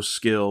has the most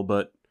skill.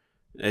 But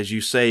as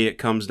you say, it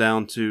comes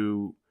down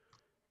to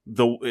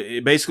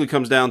it basically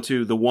comes down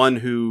to the one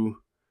who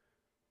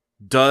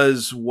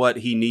does what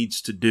he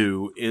needs to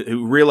do,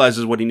 who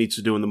realizes what he needs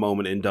to do in the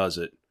moment and does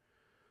it.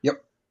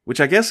 Yep. Which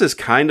I guess is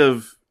kind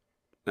of,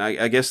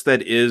 I guess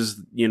that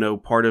is,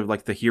 part of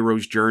like the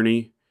hero's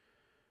journey.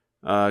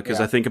 Because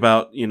I think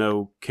about,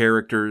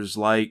 characters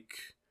like,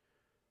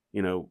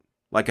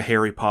 like a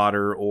Harry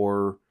Potter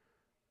or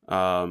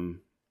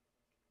Sam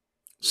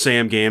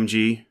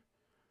Gamgee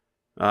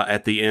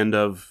at the end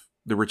of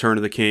The Return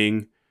of the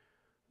King.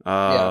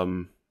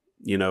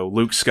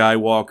 Luke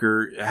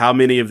Skywalker. How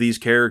many of these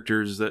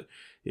characters that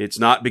it's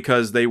not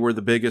because they were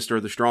the biggest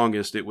or the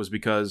strongest, it was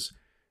because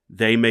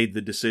they made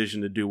the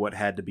decision to do what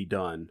had to be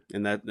done.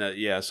 And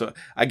so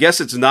I guess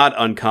it's not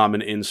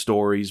uncommon in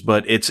stories,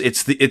 but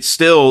it's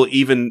still,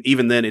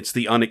 even then, it's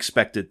the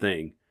unexpected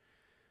thing,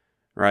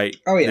 right?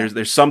 Oh yeah.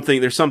 There's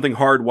something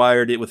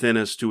hardwired within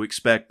us to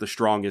expect the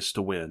strongest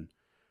to win,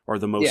 or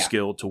the most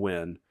skilled to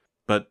win.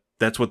 But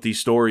that's what these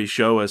stories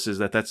show us, is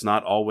that that's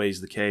not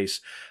always the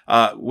case.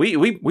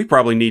 We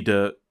probably need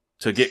to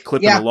get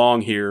clipping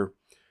along here.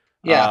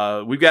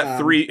 Yeah. We got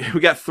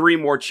three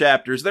more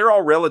chapters. They're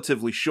all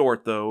relatively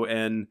short though,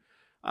 and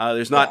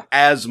there's not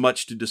as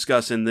much to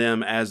discuss in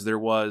them as there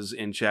was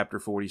in chapter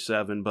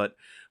 47, but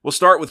we'll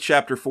start with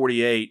chapter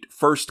 48,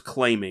 First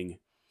Claiming.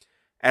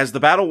 As the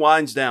battle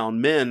winds down,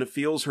 Min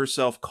feels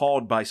herself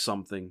called by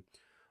something,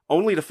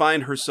 only to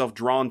find herself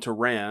drawn to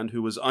Rand,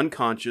 who is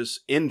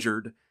unconscious,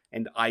 injured,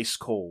 and ice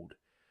cold.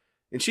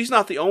 And she's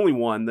not the only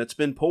one that's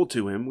been pulled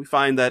to him. We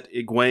find that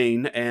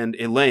Egwene and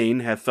Elaine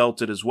have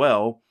felt it as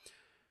well.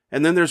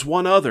 And then there's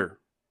one other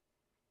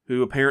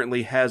who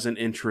apparently has an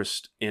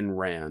interest in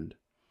Rand.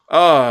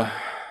 Well,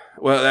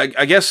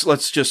 I guess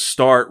let's just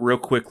start real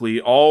quickly.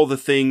 All the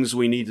things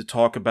we need to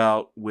talk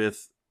about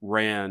with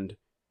Rand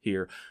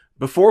here.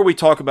 Before we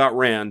talk about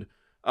Rand,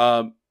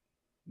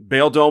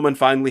 Bail Dolman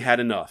finally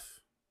had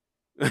enough.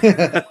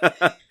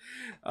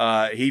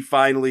 He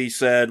finally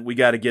said, we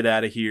got to get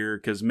out of here,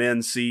 because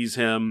Min sees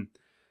him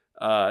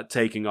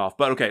taking off.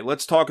 But okay,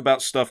 let's talk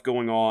about stuff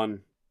going on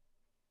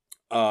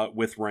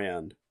with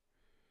Rand.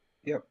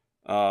 Yep.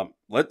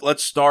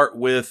 Let's start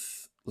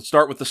with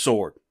the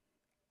sword.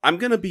 I'm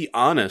gonna be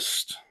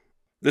honest.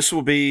 This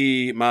will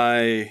be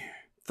my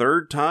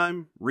third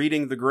time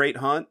reading The Great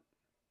Hunt,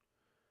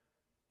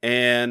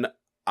 and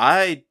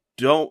I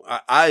don't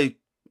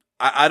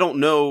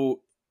know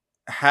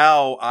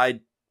how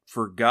I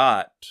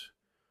forgot,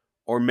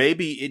 or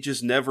maybe it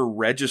just never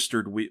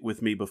registered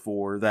with me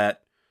before,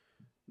 that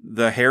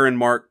the Heron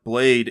Mark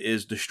blade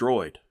is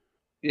destroyed.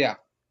 Yeah.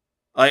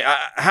 Like,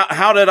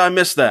 how did I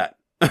miss that?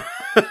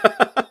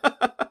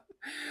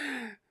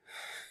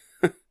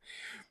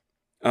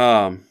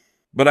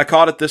 But I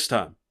caught it this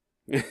time.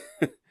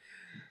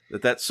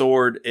 that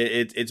sword,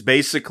 it's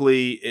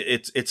basically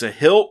it's a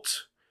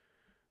hilt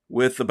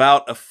with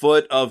about a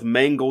foot of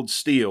mangled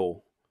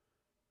steel,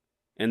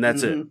 and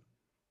that's it.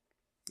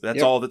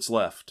 That's all that's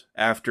left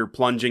after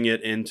plunging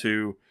it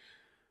into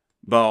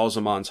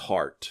Baalzamon's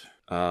heart.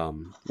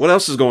 What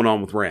else is going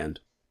on with Rand?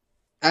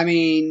 I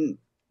mean,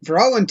 for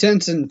all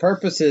intents and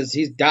purposes,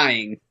 he's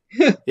dying.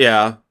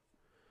 Yeah.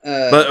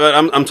 But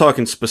I'm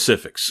talking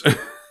specifics.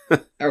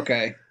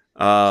 Okay.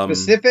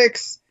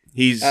 Specifics.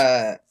 He's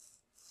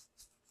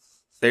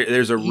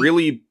there's a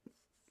really,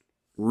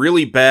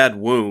 really bad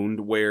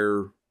wound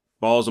where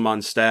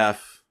Baalzamon's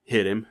staff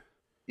hit him.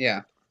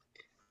 Yeah.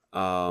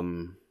 A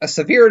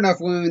severe enough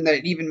wound that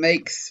it even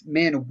makes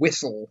Min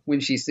whistle when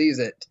she sees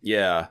it.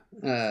 Yeah.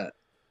 And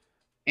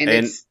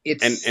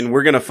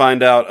we're gonna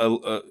find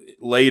out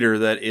later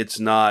that it's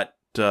not.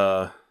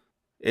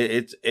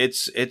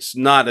 It's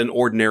not an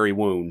ordinary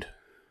wound.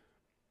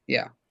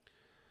 Yeah.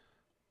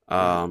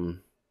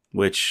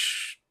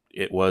 Which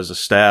it was a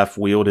staff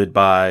wielded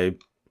by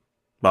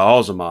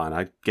Baalzamon.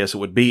 I guess it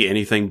would be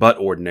anything but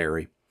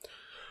ordinary.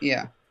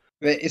 Yeah.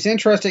 But it's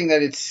interesting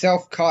that it's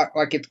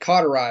it's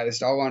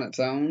cauterized all on its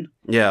own.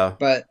 Yeah.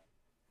 But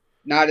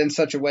not in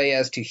such a way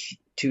as to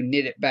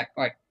knit it back.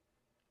 Like,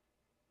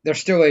 there's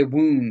still a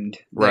wound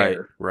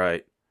there.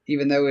 Right.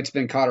 Even though it's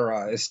been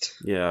cauterized.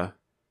 Yeah.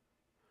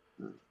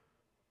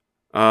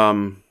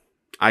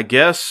 I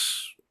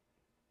guess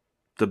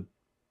the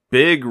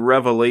big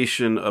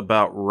revelation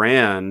about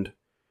Rand,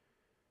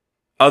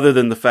 other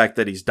than the fact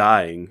that he's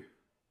dying,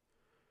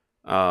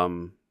 I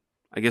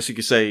guess you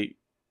could say,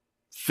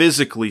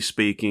 physically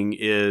speaking,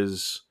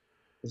 is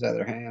his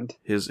other hand.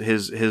 His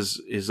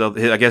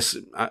other. I guess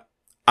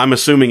I'm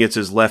assuming it's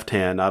his left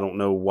hand. I don't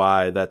know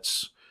why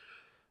that's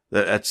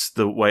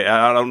the way.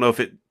 I don't know if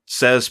it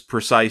says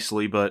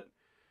precisely, but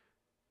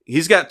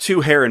he's got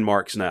two heron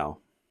marks now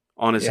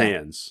on his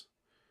hands.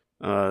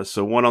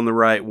 So one on the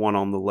right, one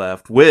on the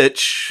left,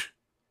 which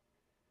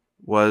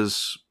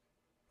was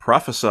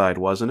prophesied,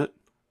 wasn't it?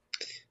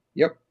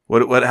 Yep.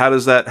 How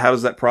does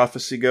that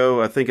prophecy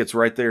go? I think it's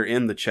right there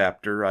in the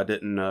chapter. I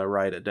didn't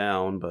write it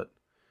down, but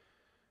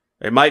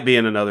it might be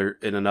in another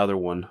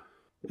one.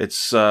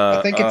 It's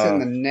I think it's in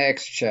the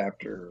next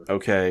chapter.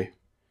 Okay.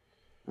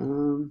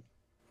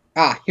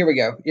 Here we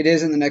go. It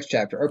is in the next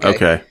chapter.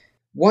 Okay.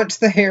 Once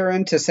the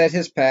heron to set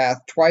his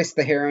path, twice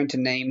the heron to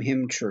name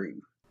him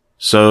true.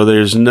 So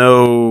there's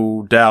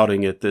no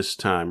doubting it this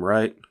time,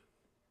 right?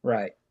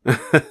 Right.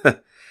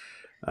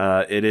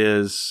 It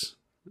is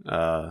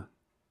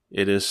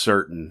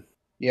certain.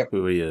 Yep.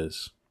 Who he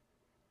is.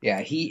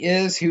 Yeah, he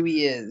is who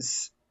he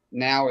is.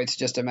 Now it's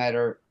just a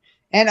matter,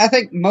 and I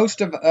think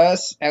most of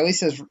us, at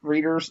least as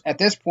readers, at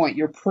this point,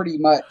 you're pretty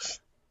much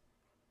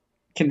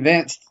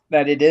convinced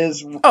that it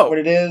is what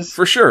it is.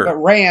 For sure. But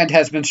Rand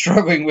has been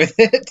struggling with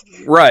it.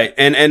 Right.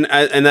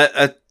 And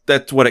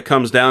that's what it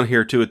comes down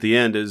here to at the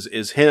end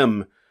is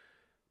him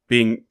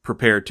being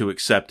prepared to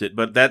accept it.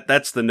 But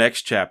that's the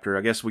next chapter.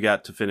 I guess we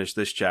got to finish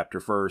this chapter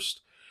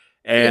first.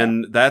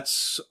 And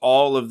that's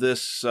all of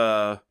this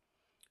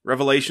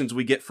revelations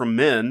we get from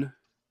men,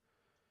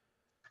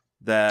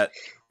 that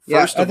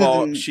first of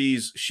all,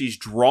 she's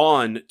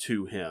drawn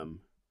to him.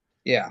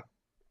 Yeah.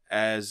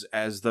 As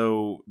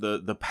though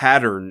the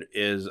pattern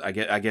is, I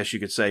guess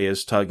you could say,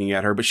 is tugging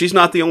at her, but she's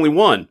not the only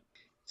one.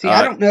 See,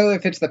 I don't know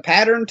if it's the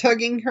pattern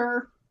tugging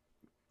her,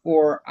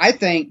 or I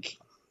think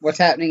what's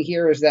happening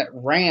here is that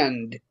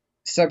Rand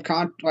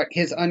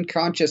his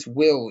unconscious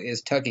will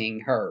is tugging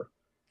her.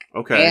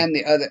 Okay. And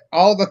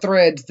all the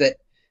threads that,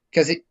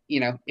 because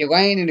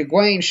Elaine and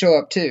Egwene show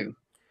up too.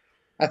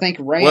 I think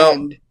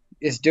Rand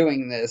is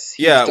doing this.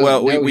 We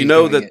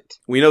know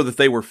that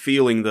they were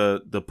feeling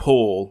the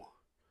pull.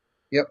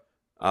 Yep.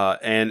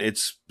 And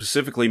it's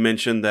specifically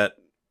mentioned that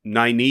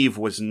Nynaeve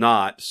was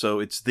not, so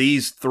it's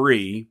these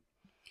three,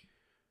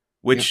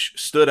 which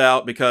stood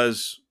out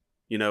because,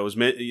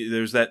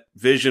 there's that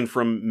vision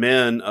from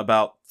men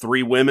about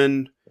three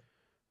women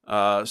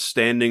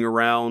standing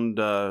around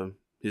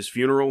his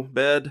funeral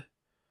bed.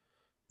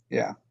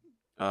 Yeah.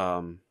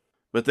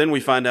 But then we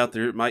find out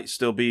there might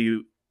still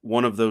be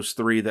one of those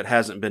three that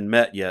hasn't been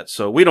met yet,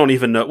 so we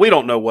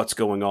don't know what's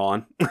going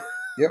on.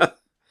 Yep.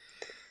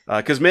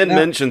 Because men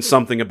mentioned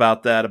something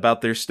about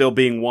there still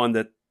being one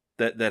that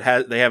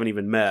they haven't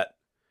even met.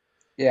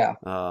 Yeah.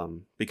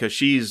 Because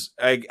she's,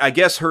 I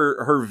guess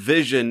her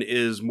vision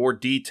is more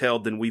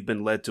detailed than we've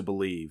been led to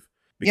believe.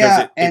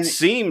 Because it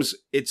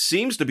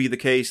seems to be the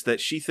case that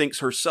she thinks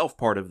herself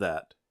part of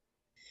that.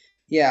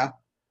 Yeah.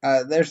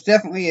 There's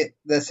definitely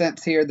the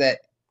sense here that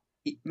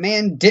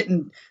man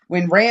didn't,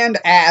 when Rand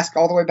asked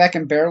all the way back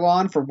in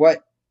Baerlon for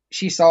what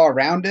she saw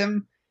around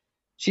him,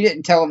 she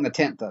didn't tell him the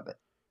 10th of it.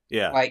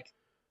 Yeah.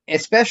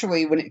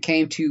 Especially when it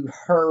came to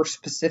her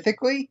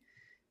specifically,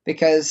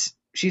 because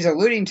she's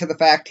alluding to the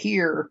fact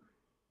here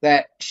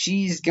that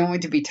she's going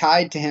to be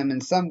tied to him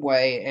in some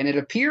way, and it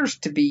appears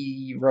to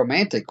be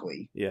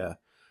romantically. Yeah.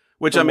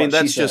 Which, I mean,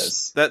 that's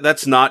just,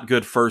 that's not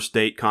good first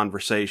date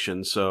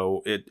conversation,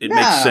 so it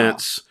makes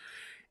sense.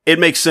 It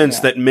makes sense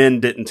that men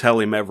didn't tell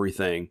him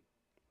everything.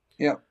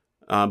 Yep.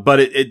 But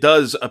it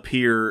does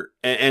appear,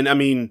 and I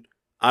mean,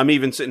 I'm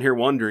even sitting here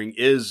wondering,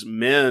 is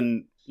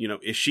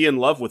she in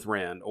love with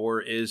Rand, or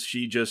is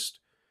she just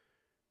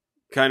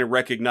kind of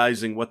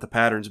recognizing what the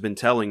pattern's been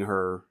telling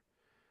her?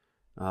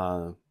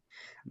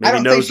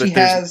 Maybe knows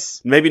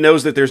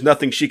that there's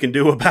nothing she can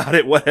do about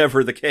it,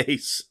 whatever the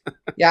case.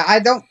 Yeah,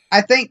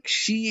 I think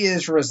she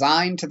is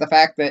resigned to the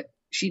fact that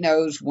she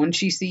knows when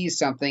she sees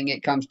something,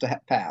 it comes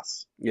to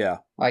pass. Yeah.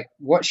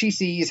 What she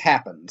sees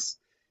happens.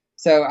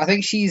 So I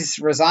think she's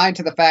resigned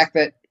to the fact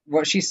that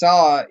what she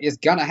saw is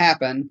gonna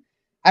happen.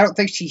 I don't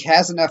think she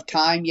has enough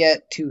time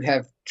yet to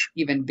have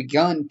even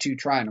begun to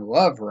try and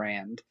love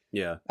Rand.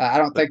 Yeah. I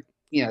don't think,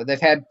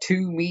 they've had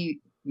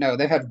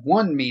they've had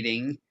one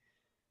meeting.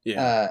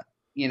 Yeah.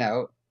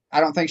 I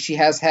don't think she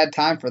has had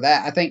time for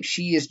that. I think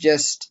she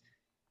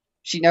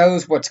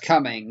knows what's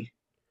coming,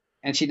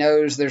 and she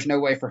knows there's no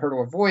way for her to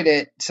avoid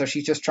it, so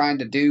she's just trying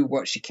to do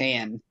what she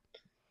can.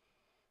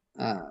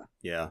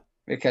 Yeah.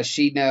 Because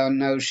she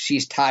knows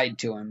she's tied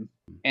to him,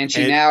 and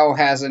she now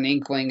has an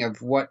inkling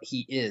of what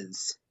he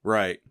is.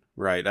 Right.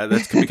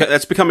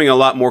 That's becoming a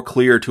lot more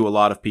clear to a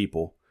lot of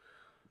people.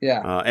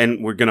 Yeah.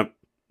 And we're gonna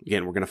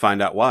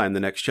find out why in the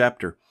next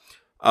chapter.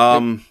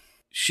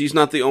 She's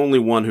not the only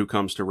one who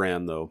comes to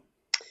Rand, though.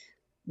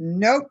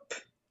 Nope.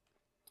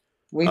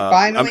 We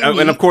finally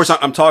and of course,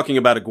 I'm talking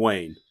about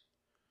Egwene.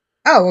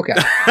 Oh, okay.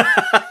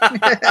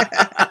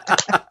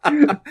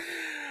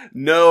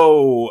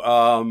 No.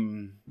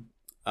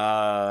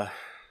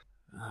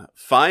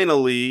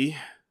 Finally,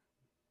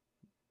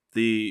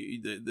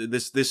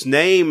 this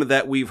name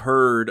that we've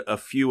heard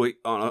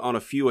on a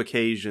few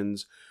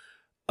occasions,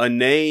 a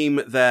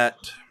name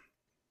that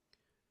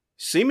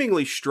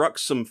seemingly struck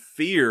some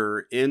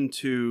fear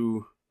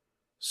into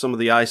some of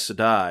the Aes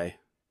Sedai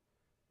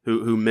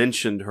who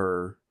mentioned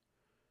her,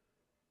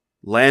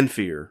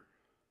 Lanfear.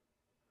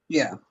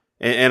 Yeah.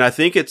 And I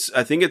think it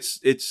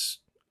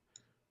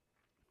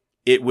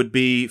would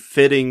be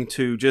fitting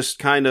to just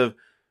kind of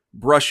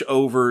brush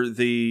over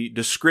the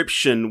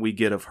description we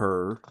get of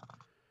her.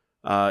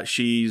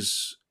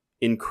 She's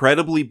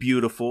incredibly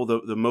beautiful,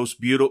 the most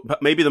beautiful,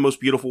 maybe the most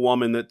beautiful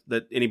woman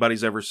that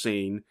anybody's ever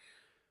seen.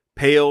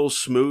 Pale,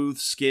 smooth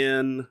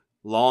skin,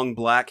 long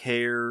black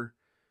hair,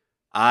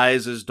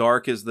 eyes as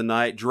dark as the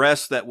night,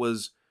 dress that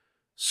was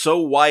so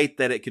white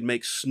that it could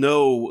make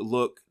snow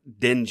look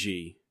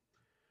dingy.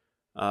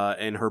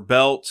 And her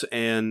belt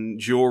and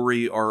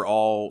jewelry are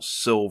all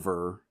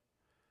silver.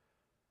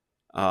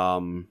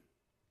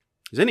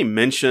 Is any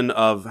mention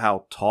of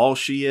how tall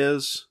she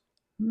is?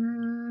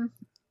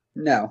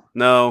 No.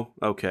 No?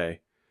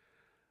 Okay.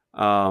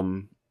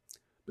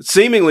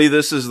 Seemingly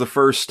this is the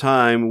first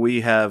time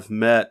we have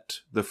met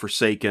the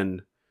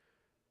Forsaken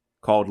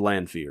called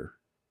Lanfear.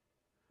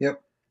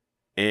 Yep.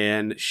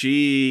 And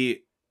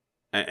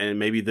and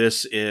maybe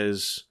this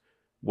is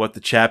what the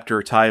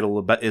chapter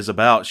title is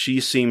about, she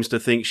seems to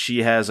think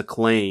she has a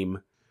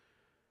claim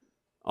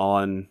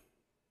on,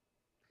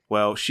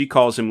 well, she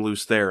calls him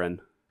Lews Therin.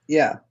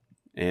 Yeah.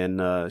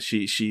 And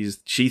she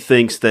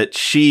thinks that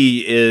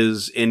she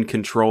is in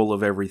control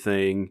of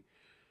everything.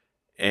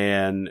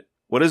 And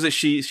what is it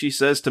she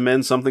says to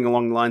men? Something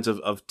along the lines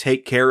of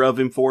take care of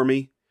him for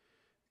me.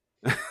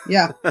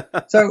 Yeah.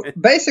 So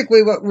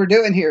basically what we're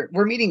doing here,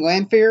 we're meeting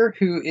Lanfear,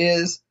 who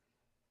is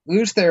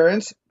Lews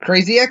Therin's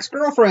crazy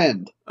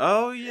ex-girlfriend.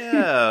 Oh,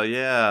 yeah,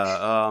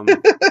 yeah.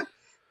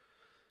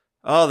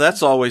 Oh,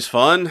 that's always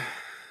fun.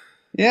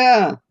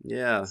 Yeah.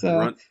 Yeah.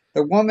 So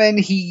the woman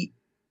he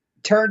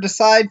turned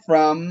aside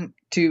from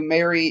to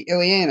marry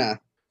Ileana.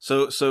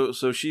 So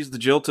she's the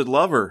jilted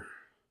lover.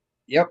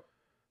 Yep.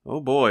 Oh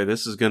boy,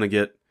 this is gonna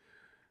get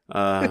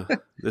fun.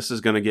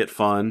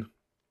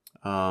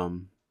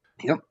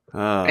 Yep.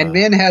 And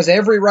Min has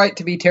every right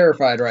to be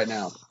terrified right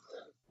now.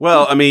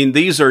 Well, I mean,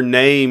 these are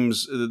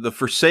names. The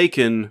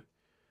Forsaken,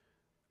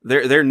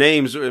 their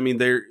names. I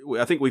mean,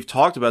 I think we've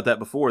talked about that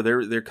before.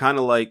 They're kind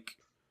of like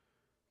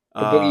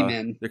the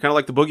boogeymen. They're kind of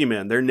like the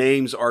boogeymen. Their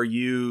names are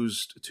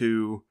used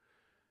to,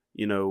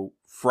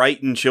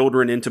 frighten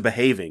children into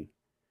behaving.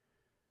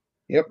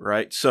 Yep.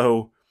 Right.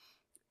 So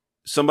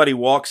somebody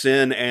walks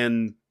in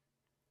and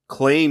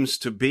claims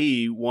to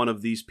be one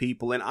of these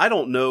people, and I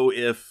don't know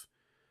if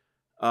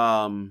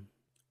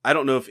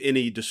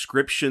any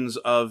descriptions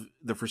of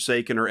the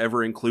Forsaken are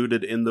ever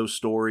included in those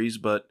stories,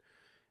 but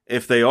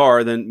if they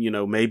are, then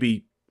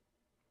maybe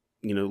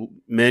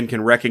men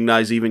can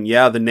recognize even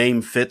the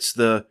name fits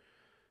the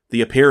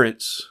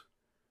appearance.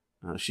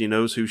 She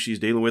knows who she's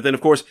dealing with, and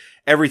of course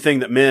everything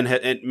that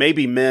and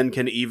maybe men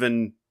can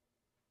even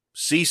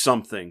see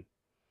something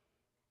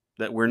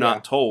that we're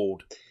not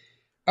told.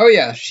 Oh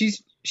yeah,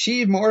 she's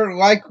more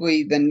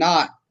likely than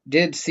not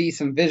did see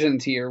some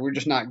visions here. We're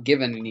just not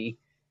given any.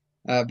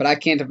 But I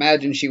can't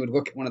imagine she would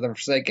look at one of the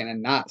Forsaken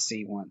and not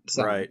see one.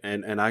 So. Right,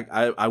 and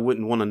I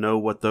wouldn't want to know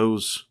what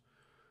those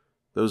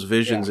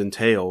visions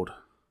entailed.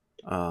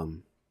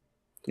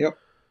 Yep.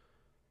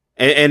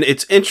 And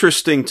it's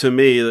interesting to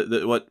me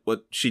that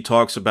what she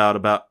talks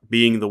about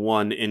being the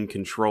one in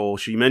control.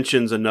 She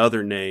mentions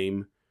another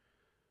name,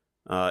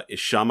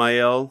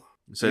 Ishamael.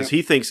 Says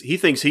he thinks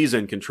he's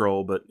in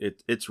control, but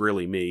it's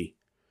really me.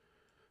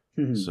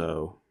 Mm-hmm.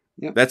 So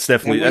that's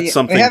definitely that's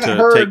something. We haven't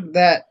heard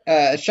that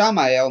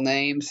Ishamael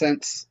name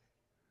since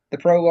the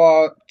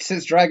prologue,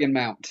 since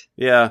Dragonmount.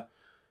 Yeah,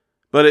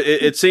 but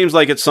it seems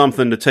like it's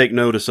something to take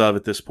notice of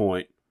at this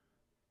point.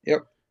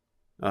 Yep.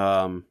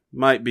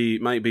 Might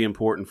be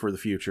important for the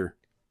future.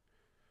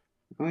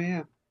 Oh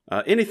yeah.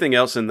 Anything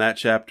else in that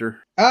chapter?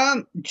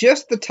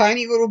 Just the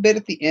tiny little bit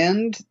at the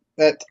end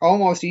that's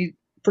almost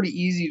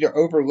pretty easy to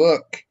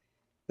overlook.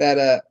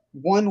 That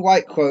one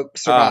white cloak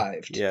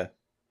survived. Yeah.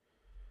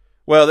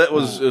 Well, that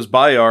was it was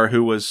Bayar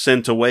who was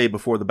sent away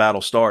before the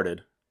battle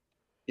started.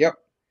 Yep.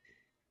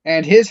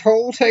 And his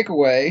whole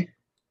takeaway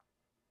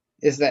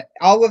is that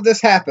all of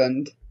this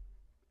happened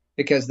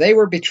because they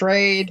were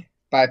betrayed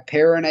by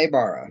Perrin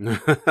Aybara.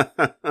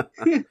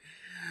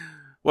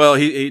 Well,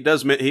 he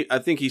does. I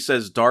think he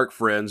says dark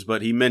friends,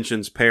 but he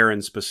mentions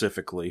Perrin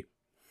specifically.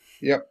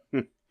 Yep.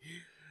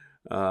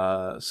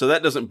 So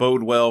that doesn't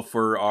bode well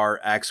for our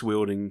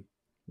axe-wielding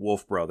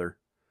wolf brother.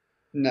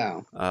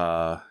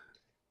 No.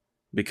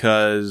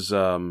 Because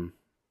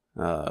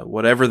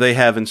whatever they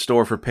have in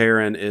store for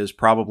Perrin is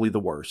probably the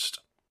worst.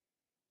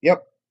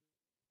 Yep.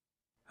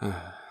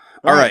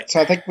 All right. So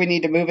I think we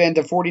need to move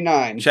into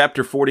 49.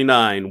 Chapter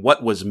 49,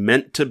 What Was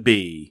Meant to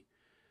Be.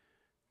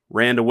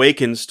 Rand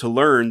awakens to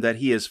learn that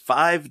he is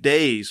 5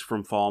 days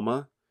from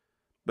Falma,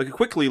 but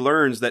quickly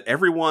learns that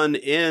everyone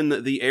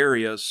in the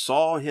area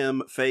saw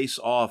him face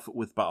off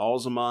with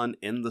Baalzamon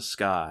in the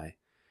sky.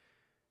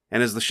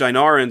 And as the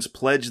Shinarans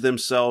pledge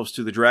themselves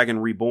to the Dragon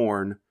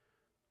Reborn,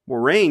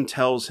 Moraine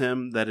tells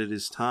him that it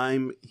is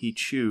time he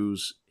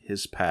choose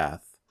his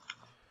path.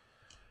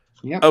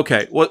 Yep.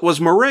 Okay, was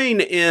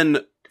Moraine in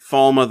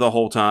Falma the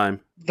whole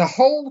time? The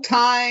whole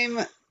time,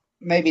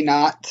 maybe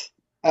not.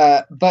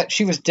 But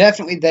she was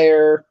definitely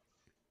there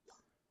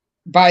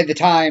by the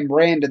time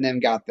Rand and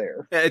them got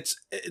there. It's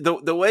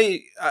the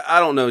way, I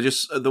don't know,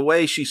 just the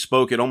way she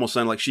spoke, it almost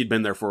sounded like she'd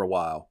been there for a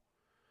while.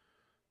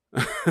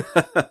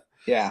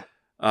 Yeah.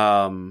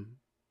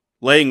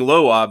 Laying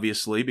low,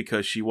 obviously,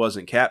 because she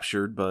wasn't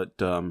captured, but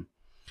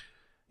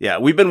yeah,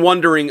 we've been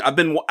wondering, I've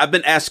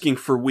been asking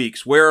for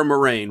weeks, where are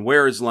Moraine?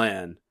 Where is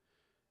Lan?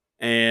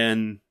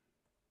 And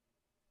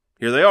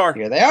here they are.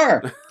 Here they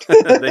are.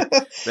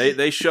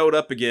 they showed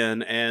up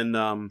again,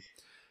 and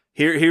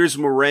here's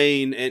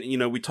Moraine,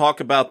 and we talk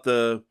about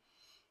the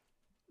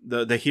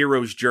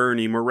hero's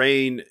journey.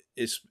 Moraine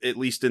is, at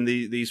least in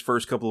these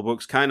first couple of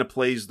books, kind of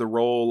plays the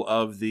role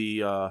of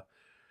the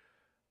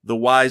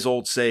wise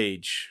old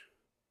sage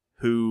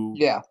who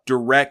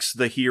directs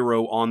the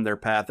hero on their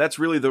path. That's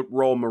really the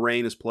role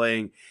Moraine is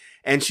playing,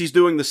 and she's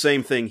doing the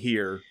same thing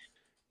here,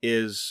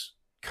 is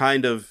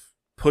kind of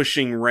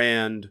pushing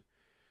Rand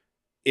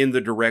in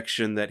the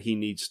direction that he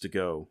needs to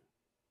go,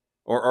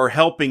 or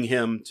helping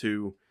him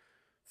to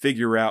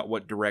figure out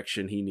what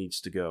direction he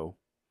needs to go.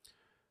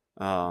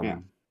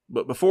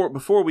 But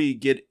before we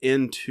get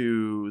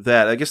into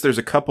that, I guess there's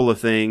a couple of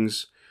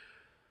things.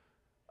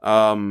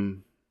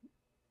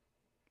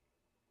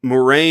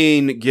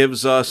 Moraine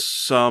gives us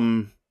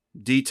some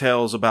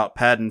details about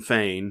Padden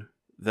Fane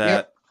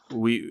that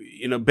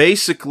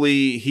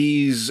basically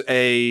he's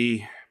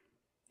a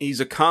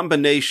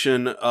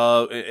combination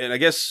of, and I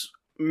guess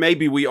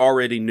maybe we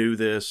already knew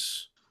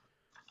this,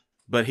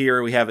 but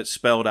here we have it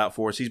spelled out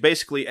for us. He's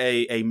basically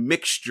a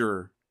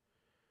mixture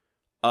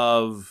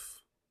of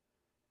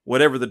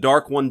whatever the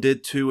Dark One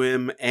did to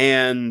him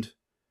and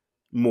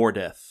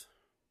Mordeth.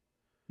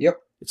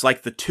 Yep. It's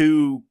like the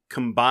two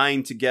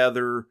combined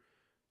together,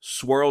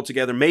 swirled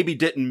together, maybe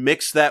didn't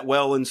mix that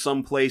well in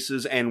some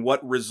places, and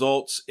what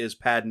results is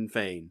Padden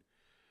Fane.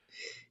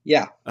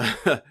 Yeah.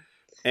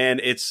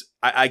 And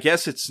I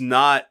guess it's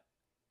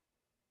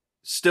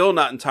still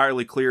not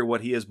entirely clear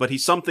what he is, but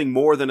he's something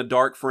more than a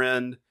Dark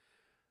Friend.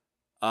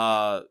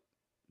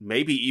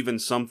 Maybe even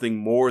something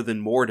more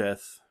than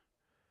Mordeth.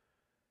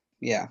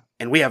 Yeah.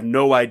 And we have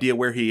no idea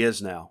where he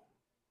is now.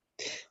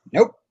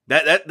 Nope.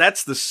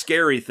 That's the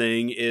scary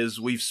thing,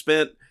 is we've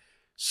spent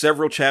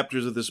several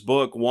chapters of this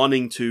book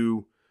wanting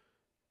to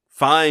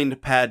find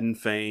Padden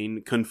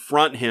Fane,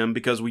 confront him,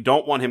 because we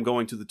don't want him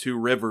going to the Two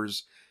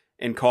Rivers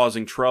and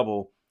causing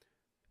trouble.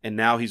 And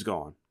now he's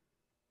gone.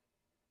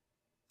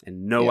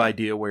 And no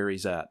idea where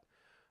he's at.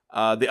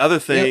 The other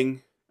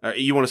thing,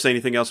 you want to say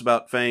anything else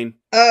about Fane?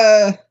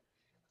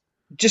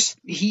 Just,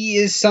 he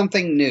is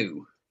something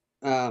new.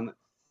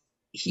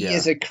 He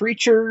is a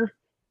creature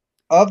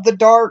of the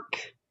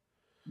dark,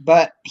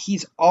 but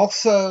he's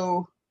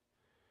also,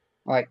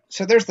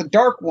 so there's the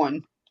Dark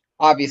One,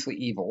 obviously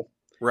evil.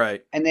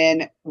 Right. And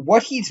then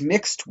what he's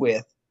mixed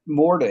with,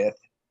 Mordeth,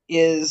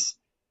 is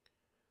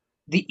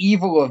the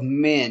evil of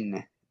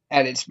men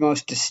at its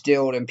most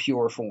distilled and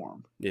pure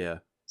form. Yeah.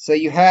 So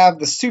you have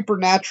the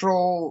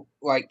supernatural,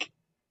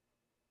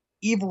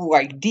 evil,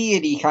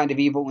 deity kind of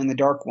evil in the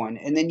Dark One.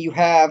 And then you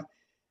have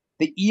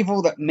the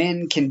evil that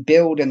men can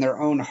build in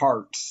their own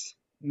hearts,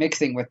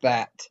 mixing with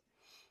that.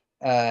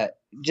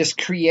 Just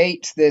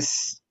creates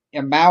this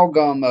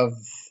amalgam of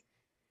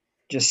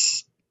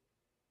just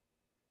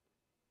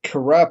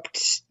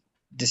corrupt,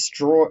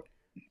 destroy.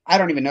 I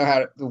don't even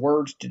know the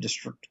words to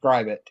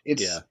describe it.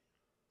 It's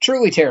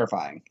truly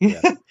terrifying.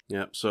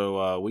 Yeah.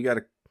 So we got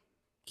to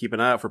keep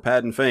an eye out for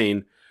Padden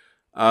Fane.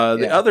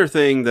 The other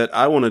thing that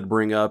I wanted to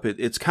bring up,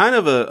 it's kind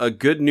of a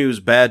good news,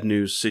 bad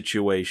news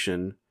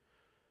situation.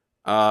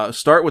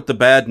 Start with the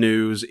bad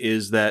news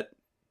is that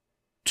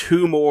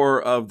 2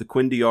 more of the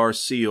Quindiar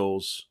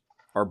seals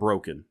are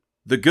broken.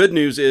 The good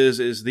news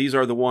is these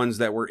are the ones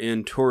that were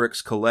in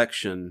Turek's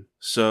collection,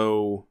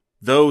 so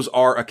those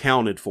are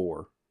accounted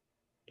for.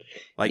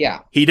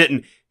 He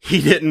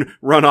didn't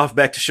run off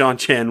back to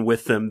Shan-Chan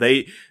with them.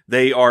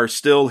 They are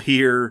still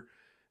here.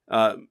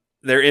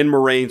 They're in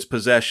Moraine's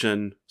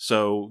possession,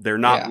 so they're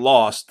not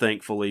lost,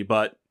 thankfully,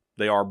 but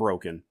they are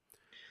broken.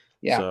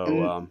 Yeah,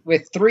 so,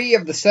 with 3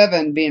 of the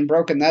 7 being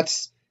broken,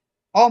 that's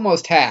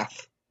almost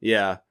half.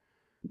 Yeah,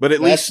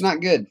 but that's not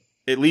good.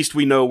 At least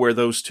we know where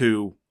those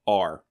 2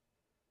 are,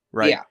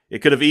 right? Yeah. It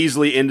could have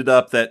easily ended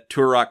up that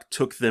Turok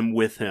took them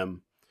with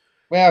him.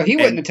 Well, he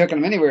wouldn't have taken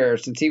them anywhere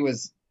since he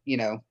was,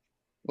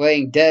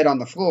 laying dead on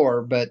the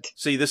floor, but...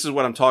 See, this is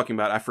what I'm talking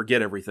about. I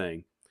forget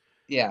everything.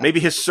 Yeah. Maybe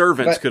his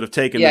servants could have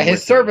taken them with him. Yeah,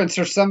 his servants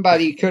or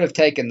somebody could have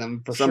taken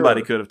them, for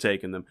Somebody could have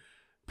taken them.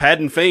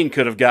 Padden Fane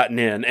could have gotten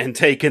in and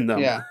taken them.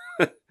 Yeah.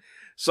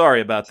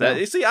 Sorry about that.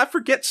 You see, I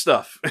forget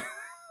stuff.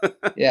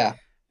 Yeah.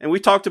 And we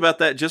talked about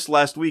that just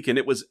last week, and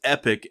it was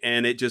epic,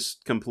 and it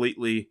just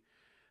completely...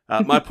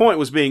 my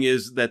point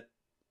is that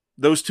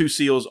those 2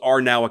 seals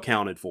are now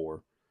accounted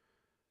for.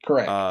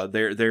 Correct.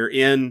 They're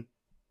in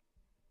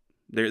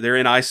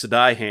Aes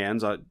Sedai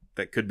hands.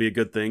 That could be a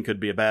good thing, could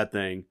be a bad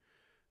thing.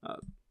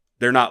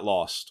 They're not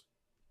lost,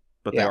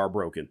 but they are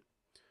broken.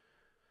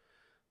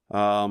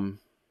 All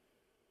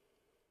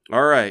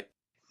right.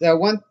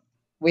 So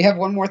we have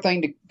one more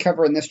thing to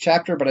cover in this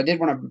chapter, but I did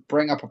want to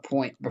bring up a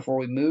point before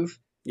we move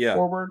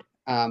forward.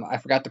 I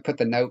forgot to put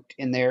the note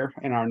in there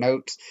in our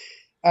notes.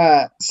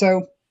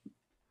 So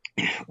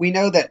we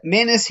know that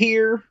Min is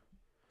here,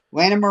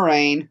 Lan and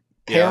Moraine.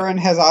 Perrin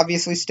has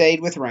obviously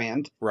stayed with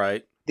Rand.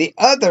 Right. The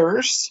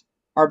others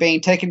are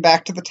being taken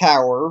back to the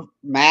tower,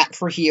 Matt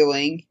for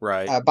healing,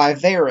 right. By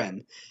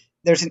Varen.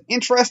 There's an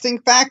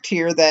interesting fact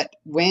here that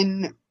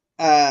when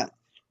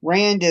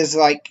Rand is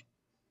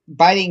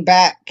biting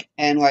back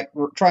and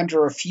trying to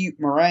refute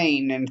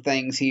Moraine and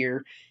things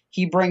here,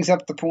 he brings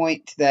up the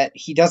point that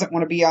he doesn't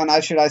want to be on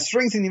Aes Sedai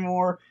strings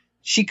anymore.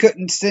 She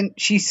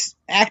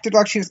acted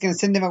like she was going to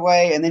send him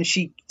away, and then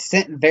she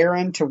sent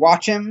Varen to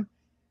watch him.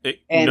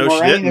 And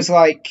Moraine is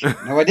like,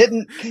 no, I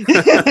didn't.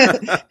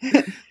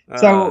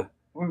 So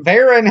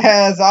Varen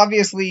has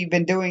obviously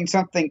been doing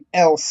something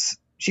else.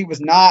 She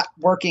was not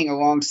working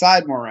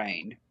alongside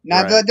Moraine.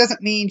 Now, that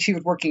doesn't mean she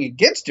was working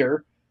against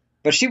her,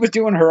 but she was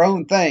doing her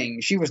own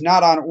thing. She was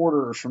not on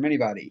orders from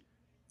anybody.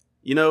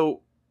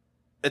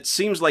 It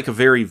seems like a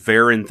very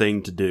Varen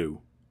thing to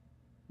do.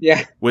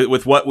 Yeah.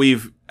 With what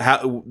the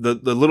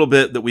little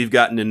bit that we've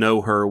gotten to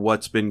know her,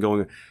 what's been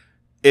going on,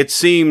 it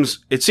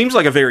seems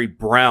like a very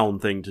Brown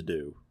thing to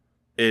do.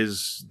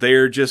 Is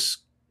they're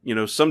just,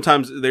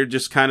 sometimes they're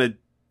just kind of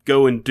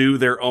go and do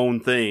their own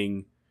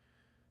thing,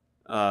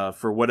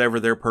 for whatever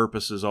their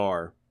purposes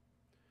are.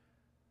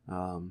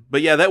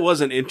 But yeah, that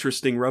was an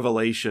interesting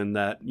revelation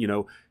that,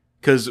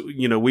 because,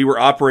 we were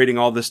operating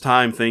all this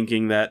time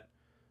thinking that,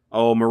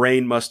 oh,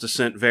 Moraine must have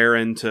sent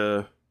Varen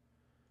to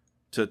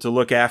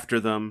look after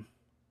them.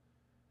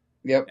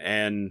 Yep.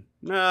 And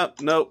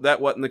no,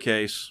 that wasn't the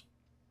case.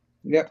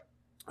 Yep.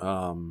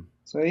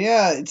 So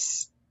yeah,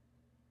 it's,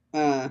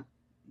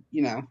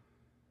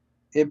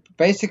 it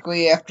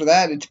basically after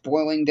that, it's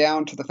boiling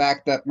down to the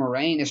fact that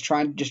Moraine is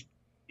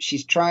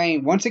she's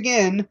trying once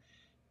again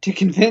to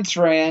convince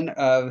Rand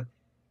of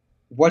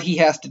what he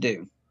has to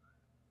do.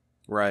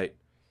 Right.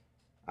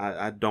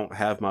 I don't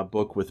have my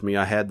book with me.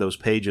 I had those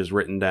pages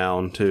written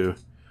down to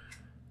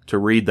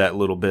read that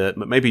little bit,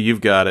 but maybe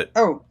you've got it.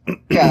 Oh,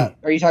 yeah.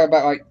 Are you talking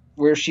about like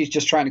where she's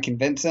just trying to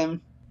convince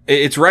him?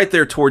 It's right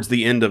there towards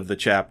the end of the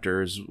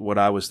chapter is what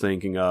I was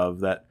thinking of.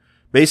 That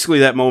basically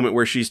that moment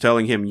where she's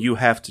telling him, you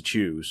have to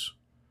choose.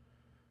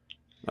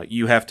 Like,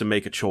 you have to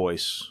make a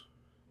choice.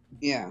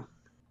 Yeah.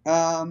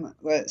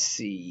 Let's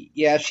see.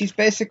 Yeah, she's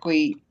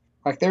basically,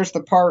 like, there's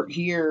the part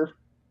here,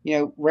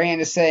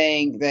 Rand is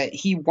saying that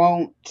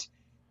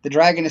the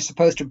dragon is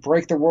supposed to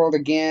break the world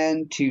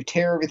again, to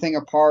tear everything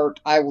apart.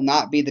 I will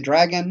not be the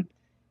dragon.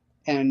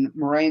 And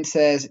Moraine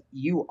says,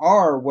 you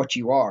are what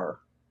you are.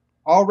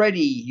 Already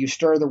you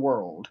stir the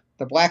world.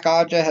 The Black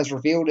Aja has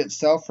revealed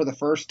itself for the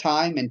first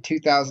time in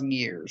 2,000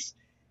 years.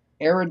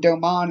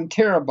 Eridomon and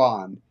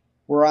Terabon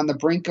were on the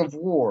brink of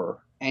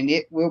war, and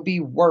it will be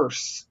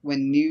worse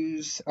when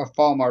news of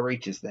Falmar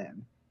reaches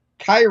them.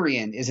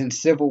 Kyrian is in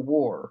civil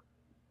war.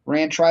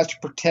 Rand tries to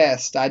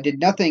protest. I did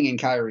nothing in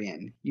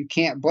Kyrian. You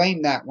can't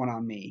blame that one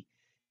on me.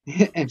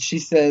 And she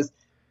says,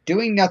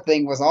 doing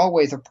nothing was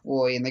always a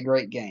ploy in the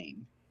great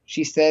game.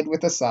 She said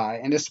with a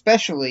sigh, and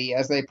especially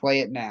as they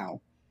play it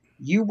now.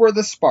 You were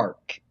the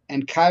spark,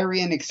 and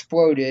Kyrian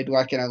exploded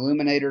like an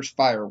illuminator's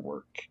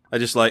firework. I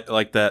just like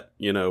that,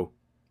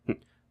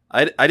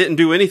 I didn't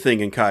do anything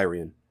in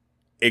Kyrian.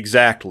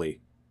 Exactly.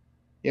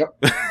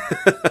 Yep.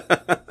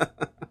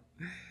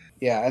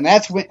 Yeah, and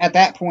that's when, at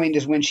that point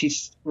is when she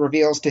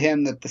reveals to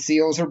him that the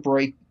seals are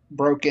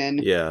broken.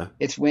 Yeah.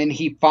 It's when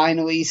he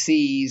finally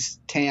sees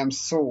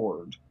Tam's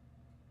sword.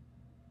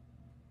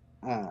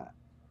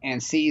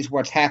 And sees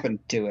what's happened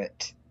to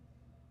it.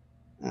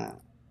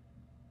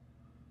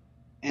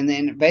 And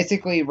then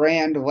basically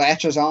Rand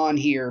latches on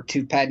here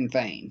to Padden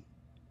Fane.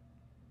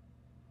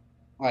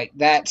 Like,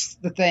 that's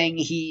the thing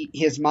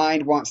his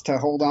mind wants to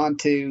hold on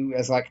to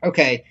as like,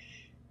 okay,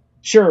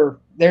 sure,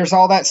 there's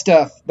all that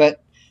stuff,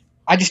 but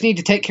I just need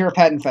to take care of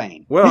Padden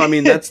Fane. Well, I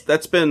mean,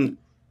 that's been,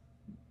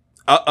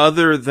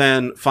 other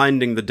than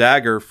finding the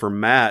dagger for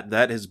Matt,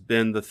 that has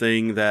been the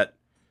thing that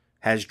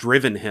has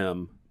driven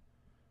him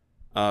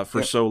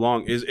for so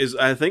long. Is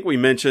I think we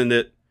mentioned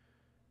it,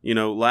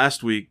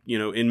 last week,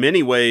 in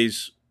many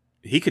ways,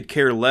 he could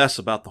care less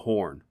about the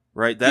horn,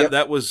 right?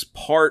 That was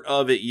part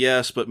of it,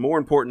 yes, but more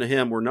important to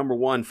him were, number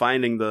one,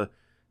 finding the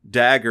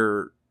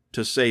dagger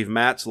to save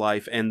Matt's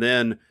life, and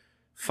then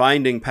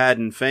finding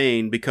Padden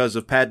Fane because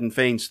of Padden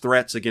Fane's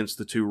threats against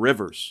the two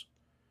rivers.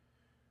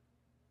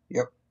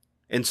 Yep.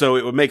 And so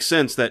it would make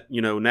sense that,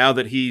 now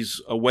that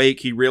he's awake,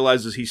 he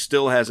realizes he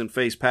still hasn't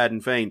faced Padden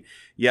Fane.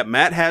 Yet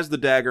Matt has the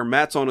dagger.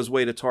 Matt's on his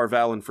way to Tar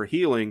Valon for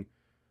healing.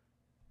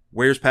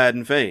 Where's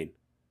Padden Fane?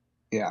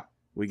 Yeah.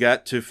 We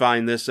got to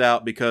find this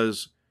out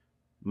because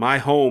my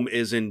home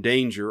is in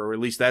danger, or at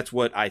least that's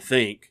what I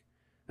think.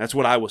 That's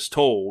what I was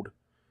told.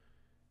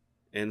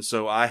 And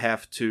so I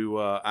have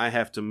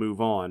to move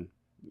on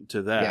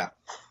to that. Yeah.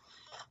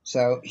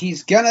 So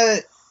he's gonna,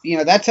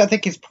 that's, I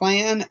think, his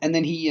plan. And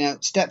then he,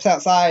 steps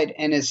outside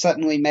and is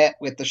suddenly met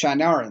with the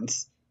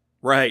Shinarans.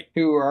 Right.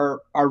 Who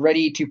are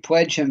ready to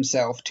pledge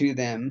himself to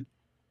them.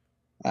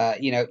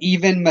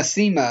 Even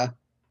Masima,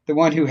 the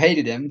one who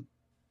hated him,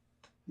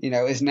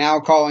 is now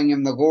calling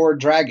him the Lord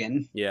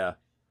Dragon. Yeah.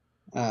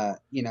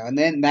 And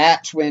then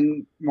that's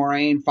when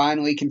Moraine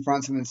finally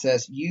confronts him and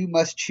says, you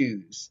must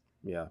choose.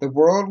 Yeah. The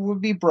world will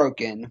be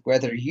broken,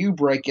 whether you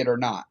break it or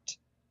not.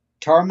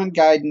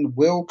 Tarmangaiden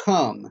will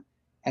come,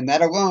 and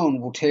that alone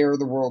will tear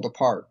the world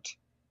apart.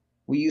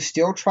 Will you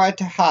still try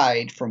to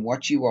hide from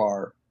what you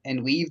are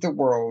and leave the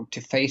world to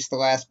face the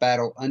last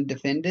battle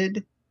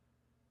undefended?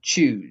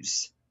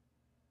 Choose.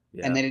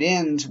 Yeah. And then it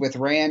ends with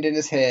Rand in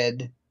his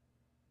head.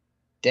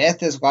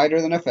 Death is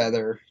lighter than a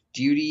feather,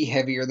 duty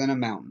heavier than a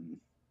mountain.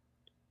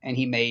 And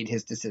he made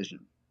his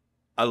decision.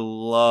 I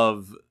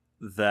love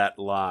that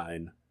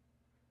line.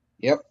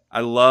 Yep. I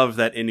love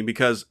that ending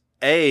because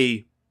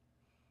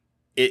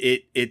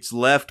it's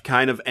left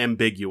kind of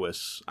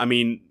ambiguous. I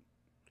mean,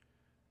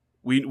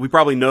 we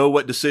probably know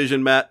what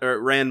decision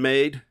Rand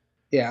made.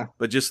 Yeah.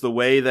 But just the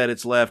way that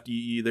it's left,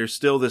 there's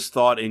still this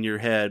thought in your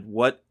head.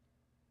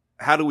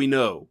 How do we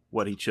know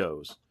what he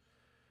chose?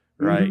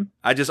 Right.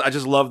 I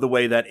just love the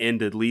way that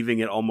ended, leaving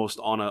it almost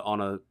on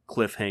a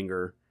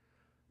cliffhanger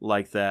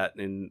like that,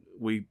 and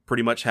we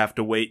pretty much have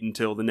to wait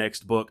until the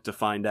next book to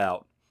find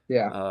out.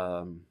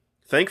 Yeah.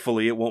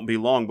 Thankfully, it won't be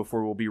long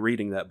before we'll be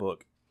reading that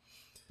book.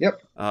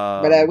 Yep.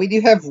 But we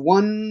do have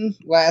one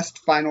last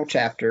final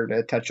chapter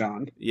to touch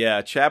on.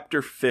 Yeah,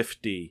 chapter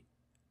 50.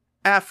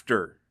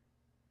 After.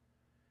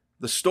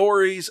 The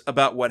stories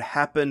about what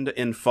happened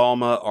in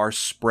Falma are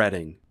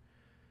spreading.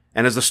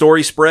 And as the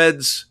story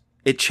spreads,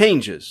 it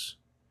changes.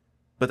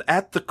 But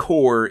at the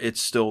core, it's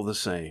still the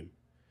same.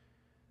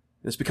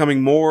 It's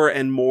becoming more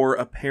and more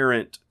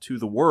apparent to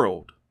the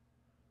world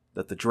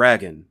that the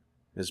dragon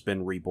has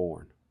been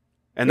reborn.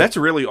 And that's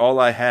really all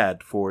I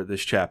had for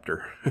this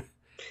chapter.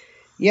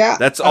 Yeah.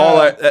 That's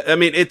all I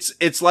mean,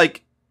 it's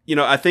like, you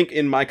know, I think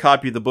in my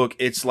copy of the book,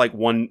 it's like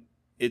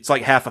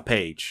half a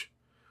page.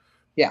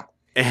 Yeah.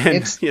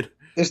 And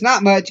there's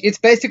not much. It's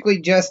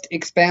basically just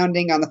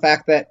expounding on the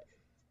fact that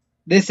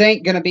this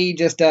ain't going to be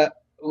just a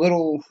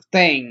little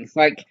thing.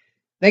 Like,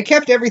 they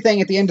kept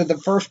everything at the end of the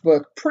first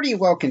book pretty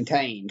well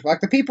contained.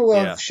 Like, the people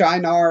of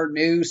Shinar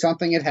knew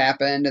something had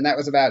happened, and that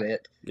was about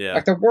it. Yeah.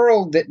 Like, the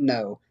world didn't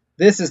know.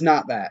 This is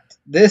not that.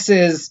 This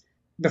is,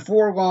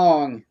 before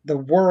long, the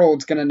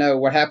world's going to know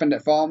what happened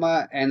at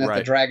Falma, and that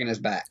the dragon is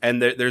back.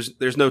 And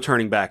there's no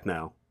turning back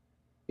now.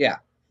 Yeah.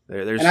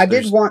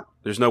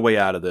 There's no way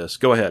out of this.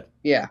 Go ahead.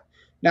 Yeah.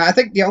 Now, I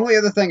think the only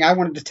other thing I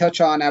wanted to touch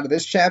on out of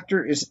this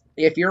chapter is,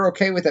 if you're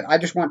okay with it, I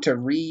just want to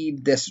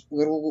read this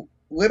little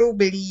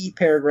bitty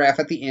paragraph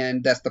at the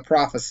end. That's the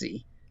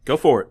prophecy. Go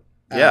for it.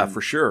 Yeah,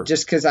 for sure.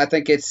 Just because I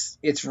think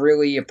it's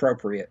really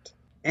appropriate.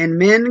 And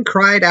men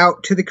cried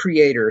out to the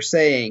Creator,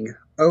 saying,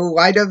 O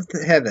light of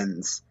the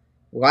heavens,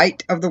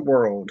 light of the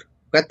world,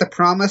 let the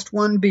promised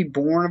one be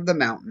born of the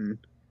mountain,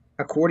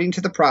 according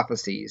to the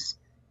prophecies,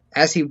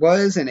 as he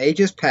was in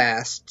ages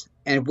past,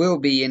 and will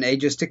be in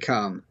ages to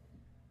come.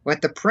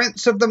 Let the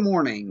prince of the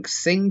morning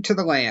sing to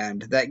the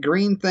land, that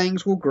green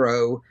things will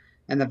grow,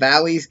 and the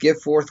valleys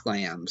give forth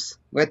lambs.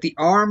 Let the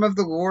arm of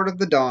the Lord of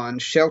the dawn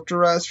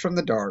shelter us from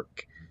the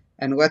dark,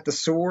 and let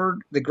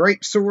the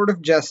great sword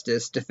of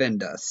justice,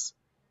 defend us.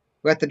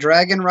 Let the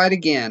dragon ride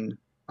again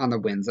on the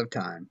winds of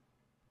time.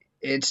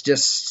 It's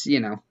just,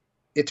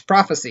 it's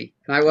prophecy,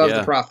 and I love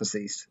the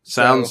prophecies.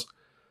 Sounds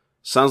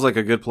like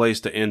a good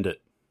place to end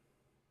it.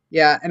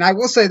 Yeah, and I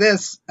will say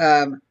this.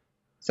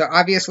 So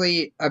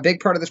obviously, a big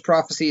part of this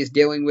prophecy is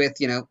dealing with,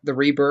 the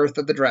rebirth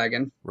of the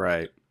dragon.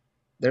 Right.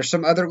 There's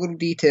some other little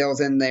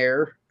details in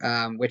there,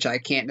 which I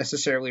can't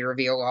necessarily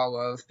reveal all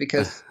of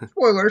because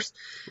spoilers.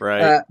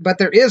 Right. But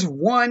there is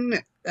one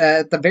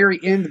at the very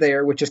end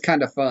there, which is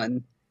kind of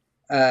fun.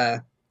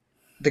 The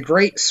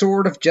great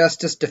sword of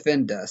justice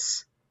defend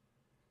us.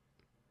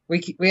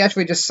 We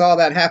actually just saw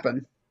that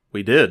happen.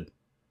 We did.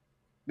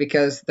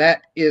 Because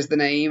that is the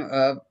name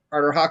of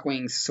Arthur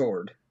Hawkwing's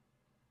sword.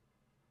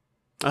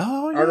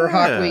 Oh, yeah. Arthur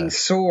Hawkwing's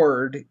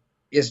sword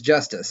is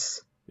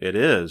justice. It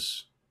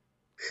is.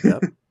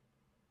 Yep.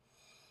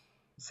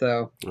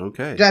 So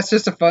okay, that's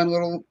just a fun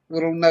little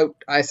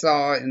note I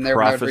saw in there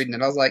when I was reading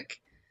it. I was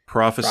like,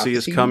 prophecy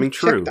is coming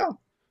true.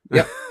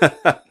 Yep.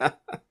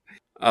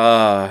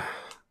 Well,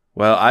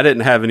 I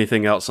didn't have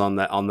anything else on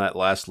that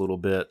last little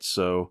bit,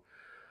 so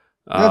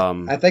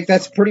I think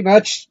that's pretty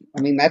much.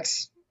 I mean,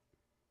 that's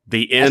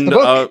the end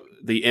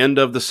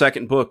of the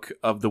second book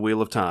of the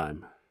Wheel of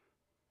Time.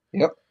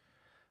 Yep.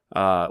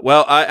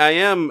 Well, I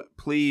am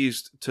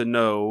pleased to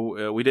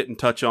know we didn't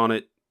touch on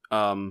it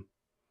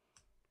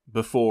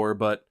before,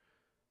 but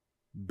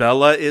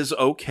Bella is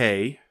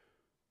okay.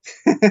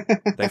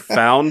 They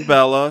found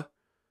Bella.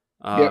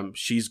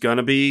 She's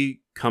gonna be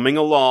coming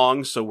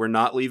along, so we're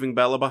not leaving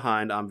Bella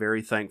behind. I'm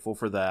very thankful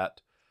for that.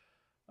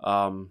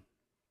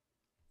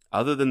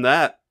 Other than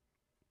that,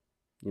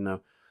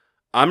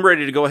 I'm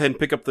ready to go ahead and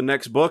pick up the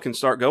next book and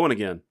start going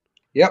again.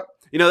 Yep.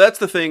 That's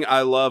the thing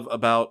I love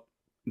about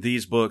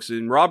these books,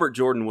 and Robert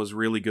Jordan was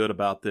really good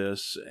about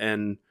this.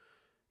 And,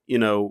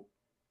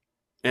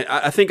 and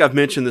I think I've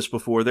mentioned this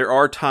before. There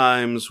are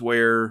times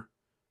where,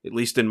 at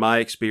least in my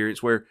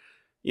experience, where,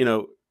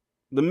 the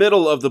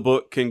middle of the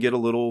book can get a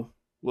little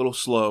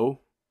slow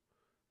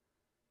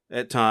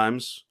at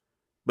times,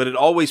 but it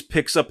always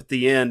picks up at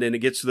the end, and it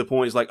gets to the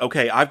point. It's like,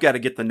 okay, I've got to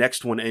get the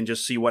next one and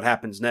just see what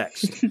happens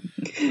next.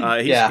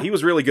 He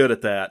was really good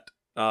at that.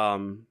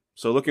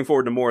 So looking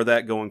forward to more of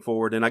that going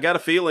forward. And I got a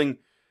feeling,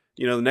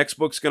 the next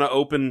book's going to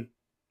open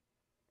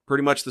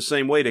pretty much the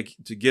same way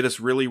to get us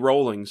really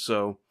rolling.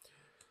 So,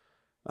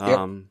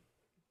 so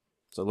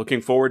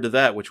looking forward to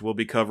that, which we'll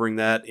be covering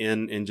that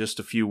in just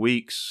a few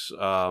weeks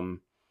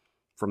from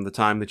the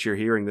time that you're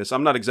hearing this.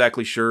 I'm not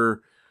exactly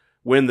sure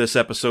when this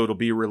episode will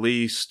be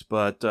released,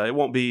 but it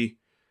won't be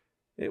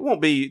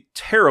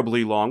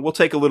terribly long. We'll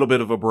take a little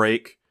bit of a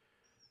break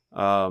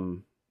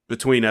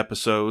between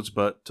episodes,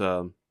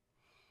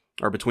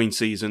 or between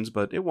seasons,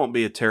 but it won't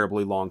be a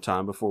terribly long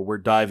time before we're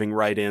diving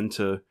right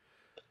into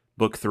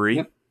book 3.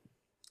 Yep.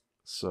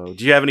 So,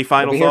 do you have any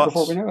final thoughts?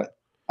 Before we know it.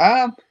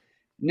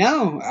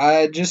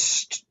 No,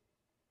 just,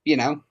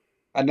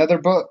 another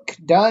book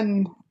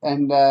done,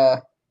 and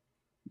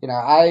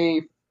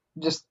I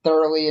just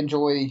thoroughly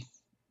enjoy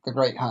The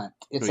Great Hunt.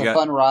 It's a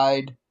fun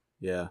ride.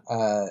 Yeah.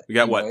 We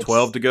got what,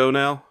 12 to go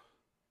now?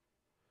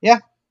 Yeah.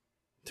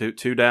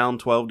 Two down,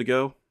 12 to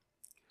go.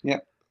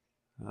 Yep.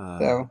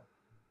 So,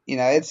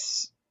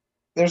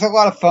 there's a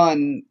lot of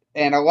fun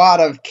and a lot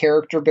of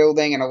character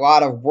building and a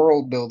lot of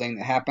world building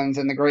that happens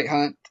in The Great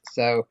Hunt.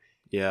 So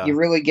you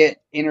really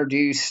get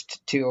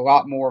introduced to a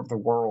lot more of the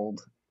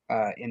world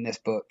in this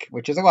book,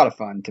 which is a lot of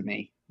fun to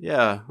me.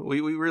 Yeah,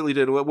 we really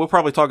did. We'll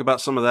probably talk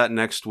about some of that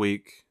next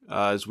week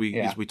as we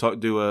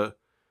do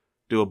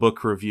a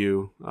book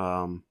review.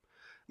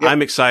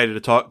 I'm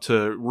excited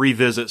to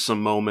revisit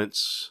some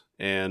moments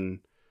and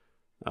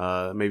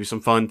maybe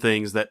some fun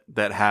things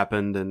that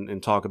happened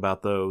and talk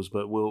about those,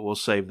 but we'll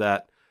save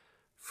that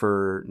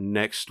for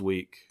next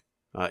week.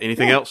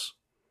 Anything else?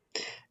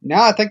 No,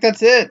 I think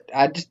that's it.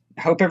 I just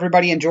hope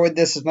everybody enjoyed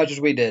this as much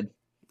as we did.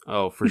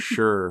 Oh, for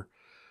sure.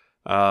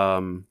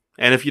 And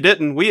if you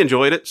didn't, we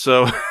enjoyed it,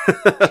 so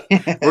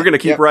we're going to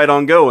keep right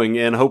on going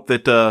and hope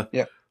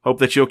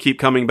that you'll keep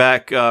coming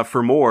back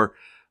for more.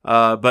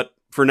 But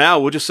for now,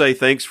 we'll just say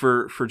thanks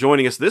for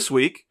joining us this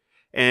week,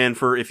 and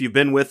if you've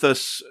been with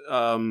us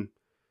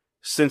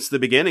since the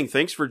beginning,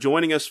 thanks for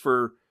joining us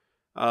for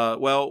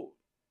 2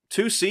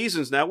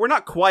 seasons now. We're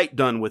not quite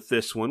done with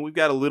this one. We've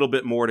got a little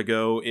bit more to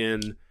go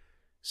in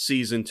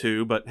season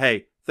 2, but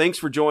hey, thanks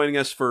for joining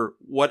us for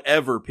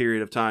whatever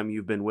period of time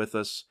you've been with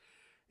us.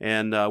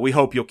 And we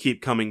hope you'll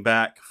keep coming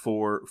back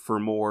for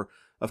more.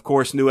 Of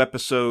course, new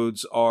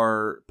episodes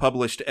are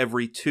published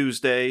every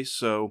Tuesday,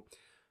 so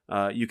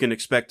you can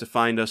expect to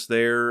find us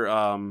there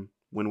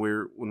when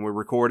we're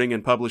recording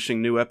and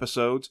publishing new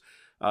episodes.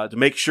 To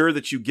make sure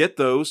that you get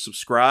those,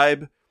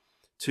 subscribe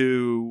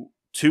to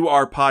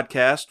our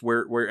podcast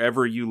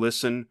wherever you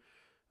listen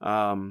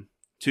to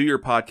your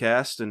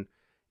podcast, and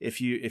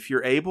if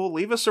you're able,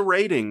 leave us a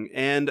rating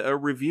and a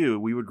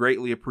review. We would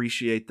greatly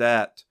appreciate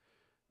that.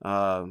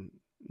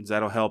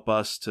 That'll help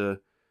us to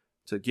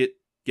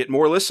get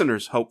more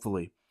listeners,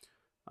 hopefully.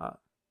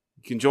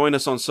 You can join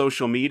us on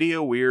social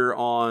media. We're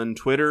on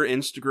Twitter,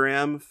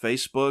 Instagram,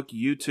 Facebook,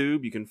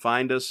 YouTube. You can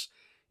find us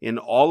in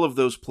all of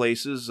those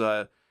places.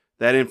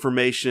 That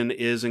information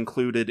is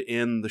included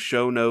in the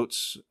show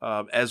notes,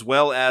 as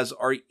well as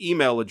our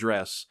email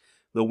address,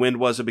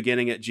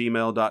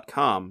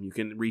 thewindwasabeginning@gmail.com. You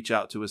can reach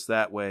out to us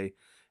that way.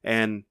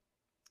 And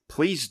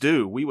please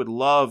do. We would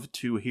love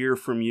to hear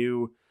from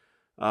you,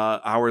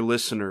 our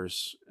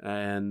listeners,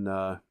 and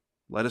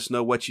let us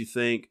know what you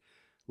think.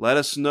 Let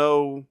us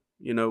know,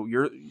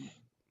 your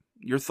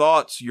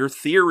thoughts, your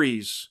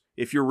theories.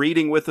 If you're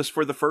reading with us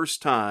for the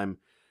first time,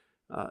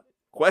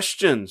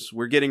 questions.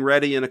 We're getting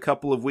ready in a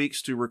couple of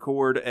weeks to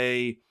record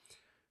a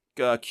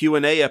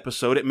Q&A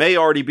episode. It may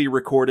already be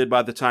recorded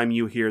by the time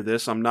you hear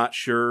this. I'm not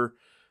sure,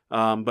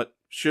 but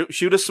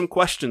shoot us some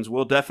questions.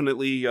 We'll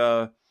definitely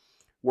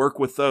work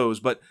with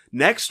those. But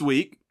next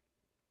week,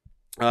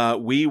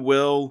 we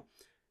will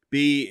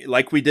be,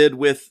 like we did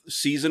with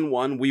season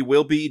 1, we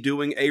will be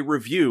doing a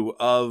review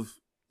of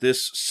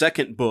this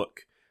second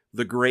book,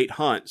 The Great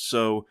Hunt.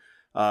 So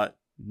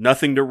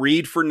nothing to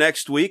read for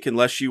next week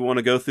unless you want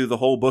to go through the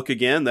whole book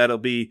again. That'll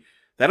be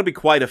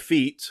quite a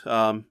feat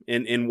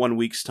in 1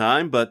 week's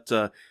time. But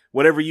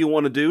whatever you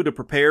want to do to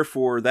prepare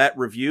for that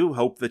review,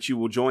 hope that you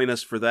will join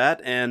us for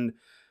that. And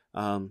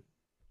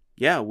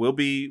we'll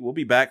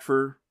be back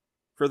for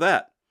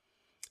that.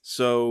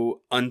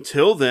 So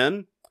until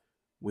then,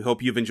 we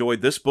hope you've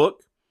enjoyed this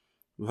book.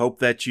 We hope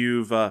that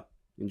you've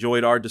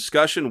enjoyed our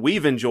discussion.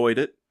 We've enjoyed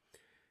it.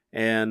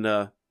 And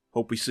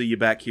hope we see you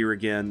back here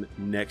again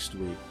next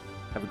week.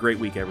 Have a great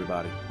week,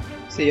 everybody.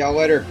 See y'all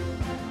later.